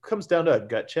if it comes down to a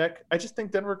gut check, I just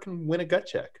think Denver can win a gut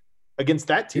check against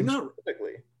that team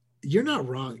specifically. You're not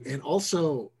wrong. And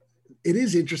also, it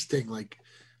is interesting, like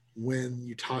when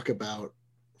you talk about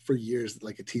for years,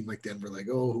 like a team like Denver, like,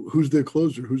 oh, who's their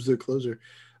closer?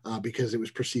 Because it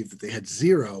was perceived that they had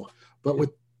zero. But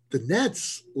with the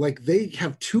Nets, like they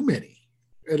have too many.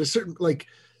 At a certain, like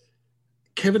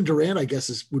Kevin Durant, I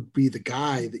guess would be the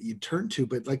guy that you'd turn to.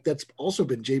 But like that's also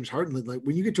been James Harden. Like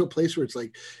when you get to a place where it's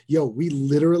like, yo, we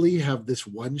literally have this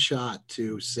one shot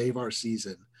to save our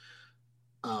season.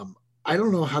 I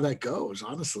don't know how that goes,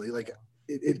 honestly. Like.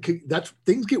 That's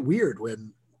things get weird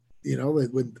when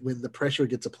when the pressure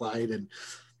gets applied, and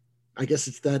I guess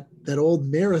it's that old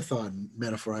marathon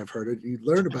metaphor I've heard. You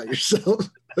learn about yourself,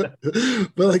 but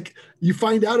like you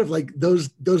find out if like those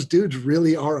dudes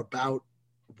really are about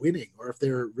winning, or if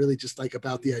they're really just like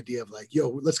about the idea of like, yo,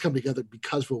 let's come together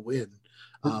because we'll win.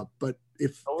 But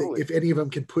if any of them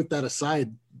can put that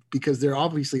aside because they're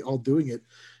obviously all doing it,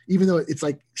 even though it's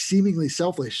like seemingly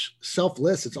selfless,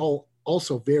 it's all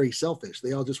also very selfish.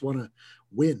 They all just want to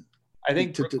win. I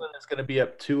think Brooklyn is going to be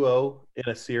up 2-0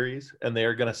 in a series, and they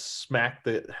are going to smack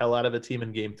the hell out of a team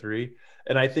in game 3.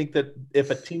 And I think that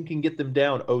if a team can get them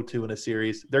down 0-2 in a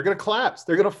series, they're going to collapse.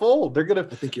 They're going to fold. I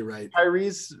think you're right.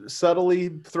 Kyrie's subtly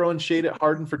throwing shade at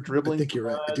Harden for dribbling. I think you're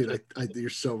right, dude. You're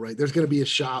so right. There's going to be a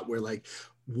shot where like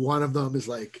one of them is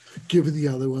like giving the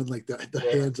other one like the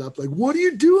hands up, like, what are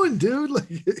you doing, dude? Like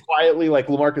quietly, like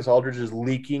LaMarcus Aldridge is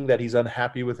leaking that he's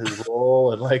unhappy with his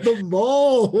role, and like the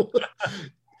mole.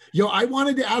 Yo, I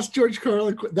wanted to ask George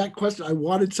Carlin that question. I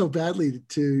wanted so badly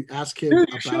to ask him.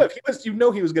 Dude, you should have. He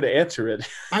was going to answer it.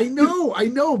 I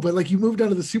know, but like you moved on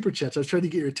to the super chats. I was trying to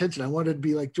get your attention. I wanted to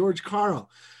be like, George Carl,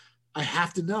 I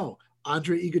have to know.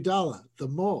 Andre Iguodala, the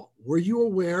Mole. Were you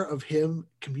aware of him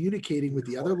communicating with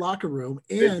the other locker room?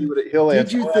 And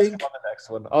did you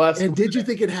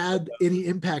think it had any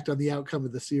impact on the outcome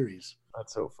of the series?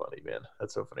 That's so funny, man.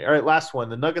 That's so funny. All right, last one.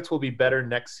 The Nuggets will be better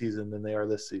next season than they are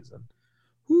this season.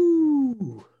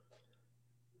 Ooh.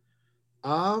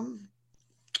 You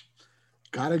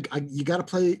gotta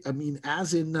play. I mean,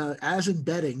 as in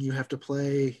betting, you have to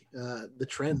play the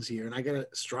trends here, and I got a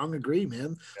strong agree,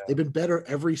 man. Yeah. They've been better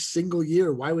every single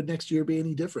year. Why would next year be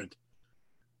any different?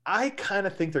 I kind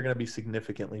of think they're going to be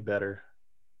significantly better.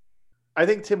 I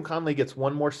think Tim Conley gets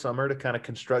one more summer to kind of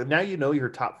construct. Now you know your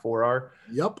top four are.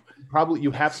 Yep. Probably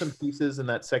you have some pieces in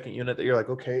that second unit that you're like,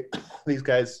 okay, these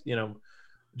guys, you know,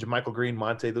 JaMychal Green,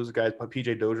 Monte, those guys,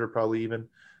 PJ Dozier probably even.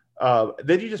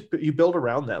 Then you build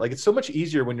around that. Like it's so much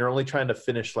easier when you're only trying to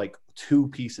finish like two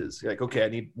pieces. You're like, okay, I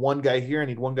need one guy here, I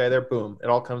need one guy there. Boom, it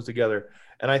all comes together.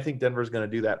 And I think Denver's going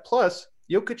to do that. Plus,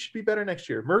 Jokic should be better next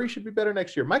year. Murray should be better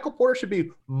next year. Michael Porter should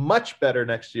be much better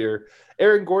next year.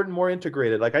 Aaron Gordon more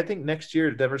integrated. Like I think next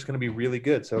year Denver's going to be really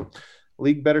good. So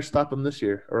league better stop them this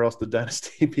year, or else the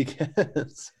dynasty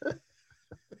begins.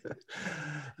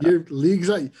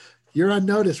 You're on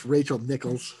notice, Rachel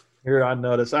Nichols. You're on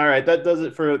notice. All right, that does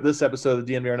it for this episode of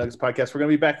the DNVR Nuggets podcast. We're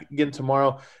going to be back again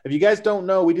tomorrow. If you guys don't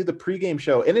know, we do the pregame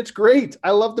show, and it's great.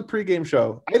 I love the pregame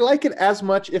show. I like it as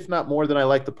much, if not more, than I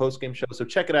like the postgame show. So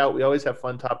check it out. We always have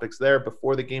fun topics there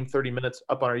before the game, 30 minutes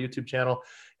up on our YouTube channel.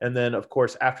 And then, of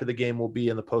course, after the game, we'll be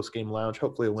in the postgame lounge,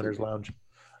 hopefully a winner's lounge.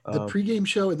 The pregame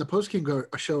show and the postgame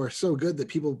show are so good that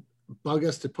people bug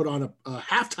us to put on a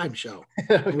halftime show.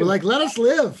 We're like, let us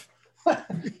live.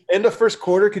 In the first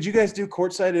quarter, could you guys do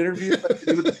courtside interviews?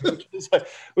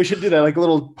 We should do that, like a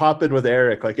little pop-in with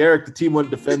Eric. Like, Eric, the team went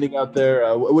defending out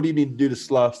there. What do you need to do to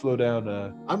slow down?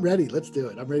 I'm ready. Let's do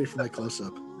it. I'm ready for my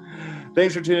close-up.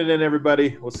 Thanks for tuning in,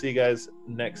 everybody. We'll see you guys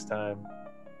next time.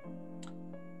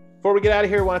 Before we get out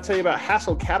of here, I want to tell you about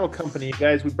Hassel Cattle Company. You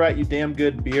guys, we brought you damn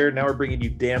good beer. Now we're bringing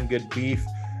you damn good beef.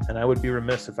 And I would be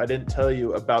remiss if I didn't tell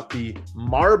you about the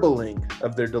marbling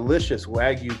of their delicious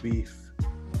Wagyu beef.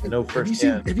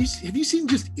 Have you seen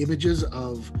just images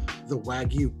of the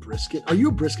Wagyu brisket? Are you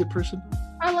a brisket person?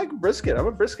 I like brisket. I'm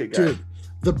a brisket guy. Dude,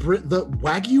 the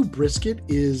Wagyu brisket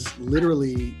is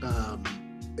literally, I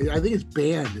think it's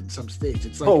banned in some states.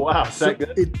 It's like, oh wow, is that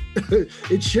good?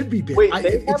 It should be banned. Wait,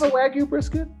 they have a Wagyu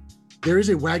brisket? There is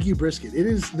a Wagyu brisket. It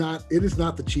is not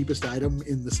the cheapest item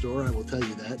in the store. I will tell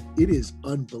you that. It is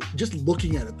unbelievable. Just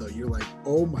looking at it though, you're like,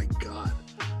 oh my god,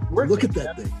 look at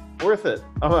that thing. Worth it.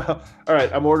 All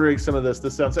right, I'm ordering some of this.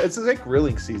 This sounds. It's like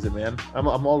grilling season, man. I'm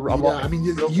all. I mean,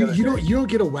 you don't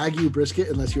get a Wagyu brisket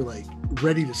unless you're like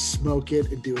ready to smoke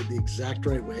it and do it the exact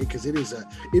right way, because it is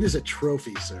a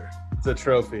trophy, sir. It's a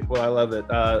trophy. Well, I love it.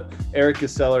 Eric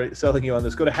is selling you on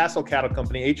this. Go to Hassel Cattle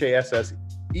Company, HASSELL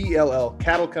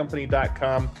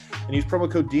cattlecompany.com, and use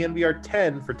promo code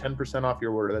DNVR10 for 10% off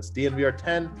your order. That's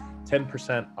DNVR10,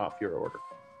 10% off your order.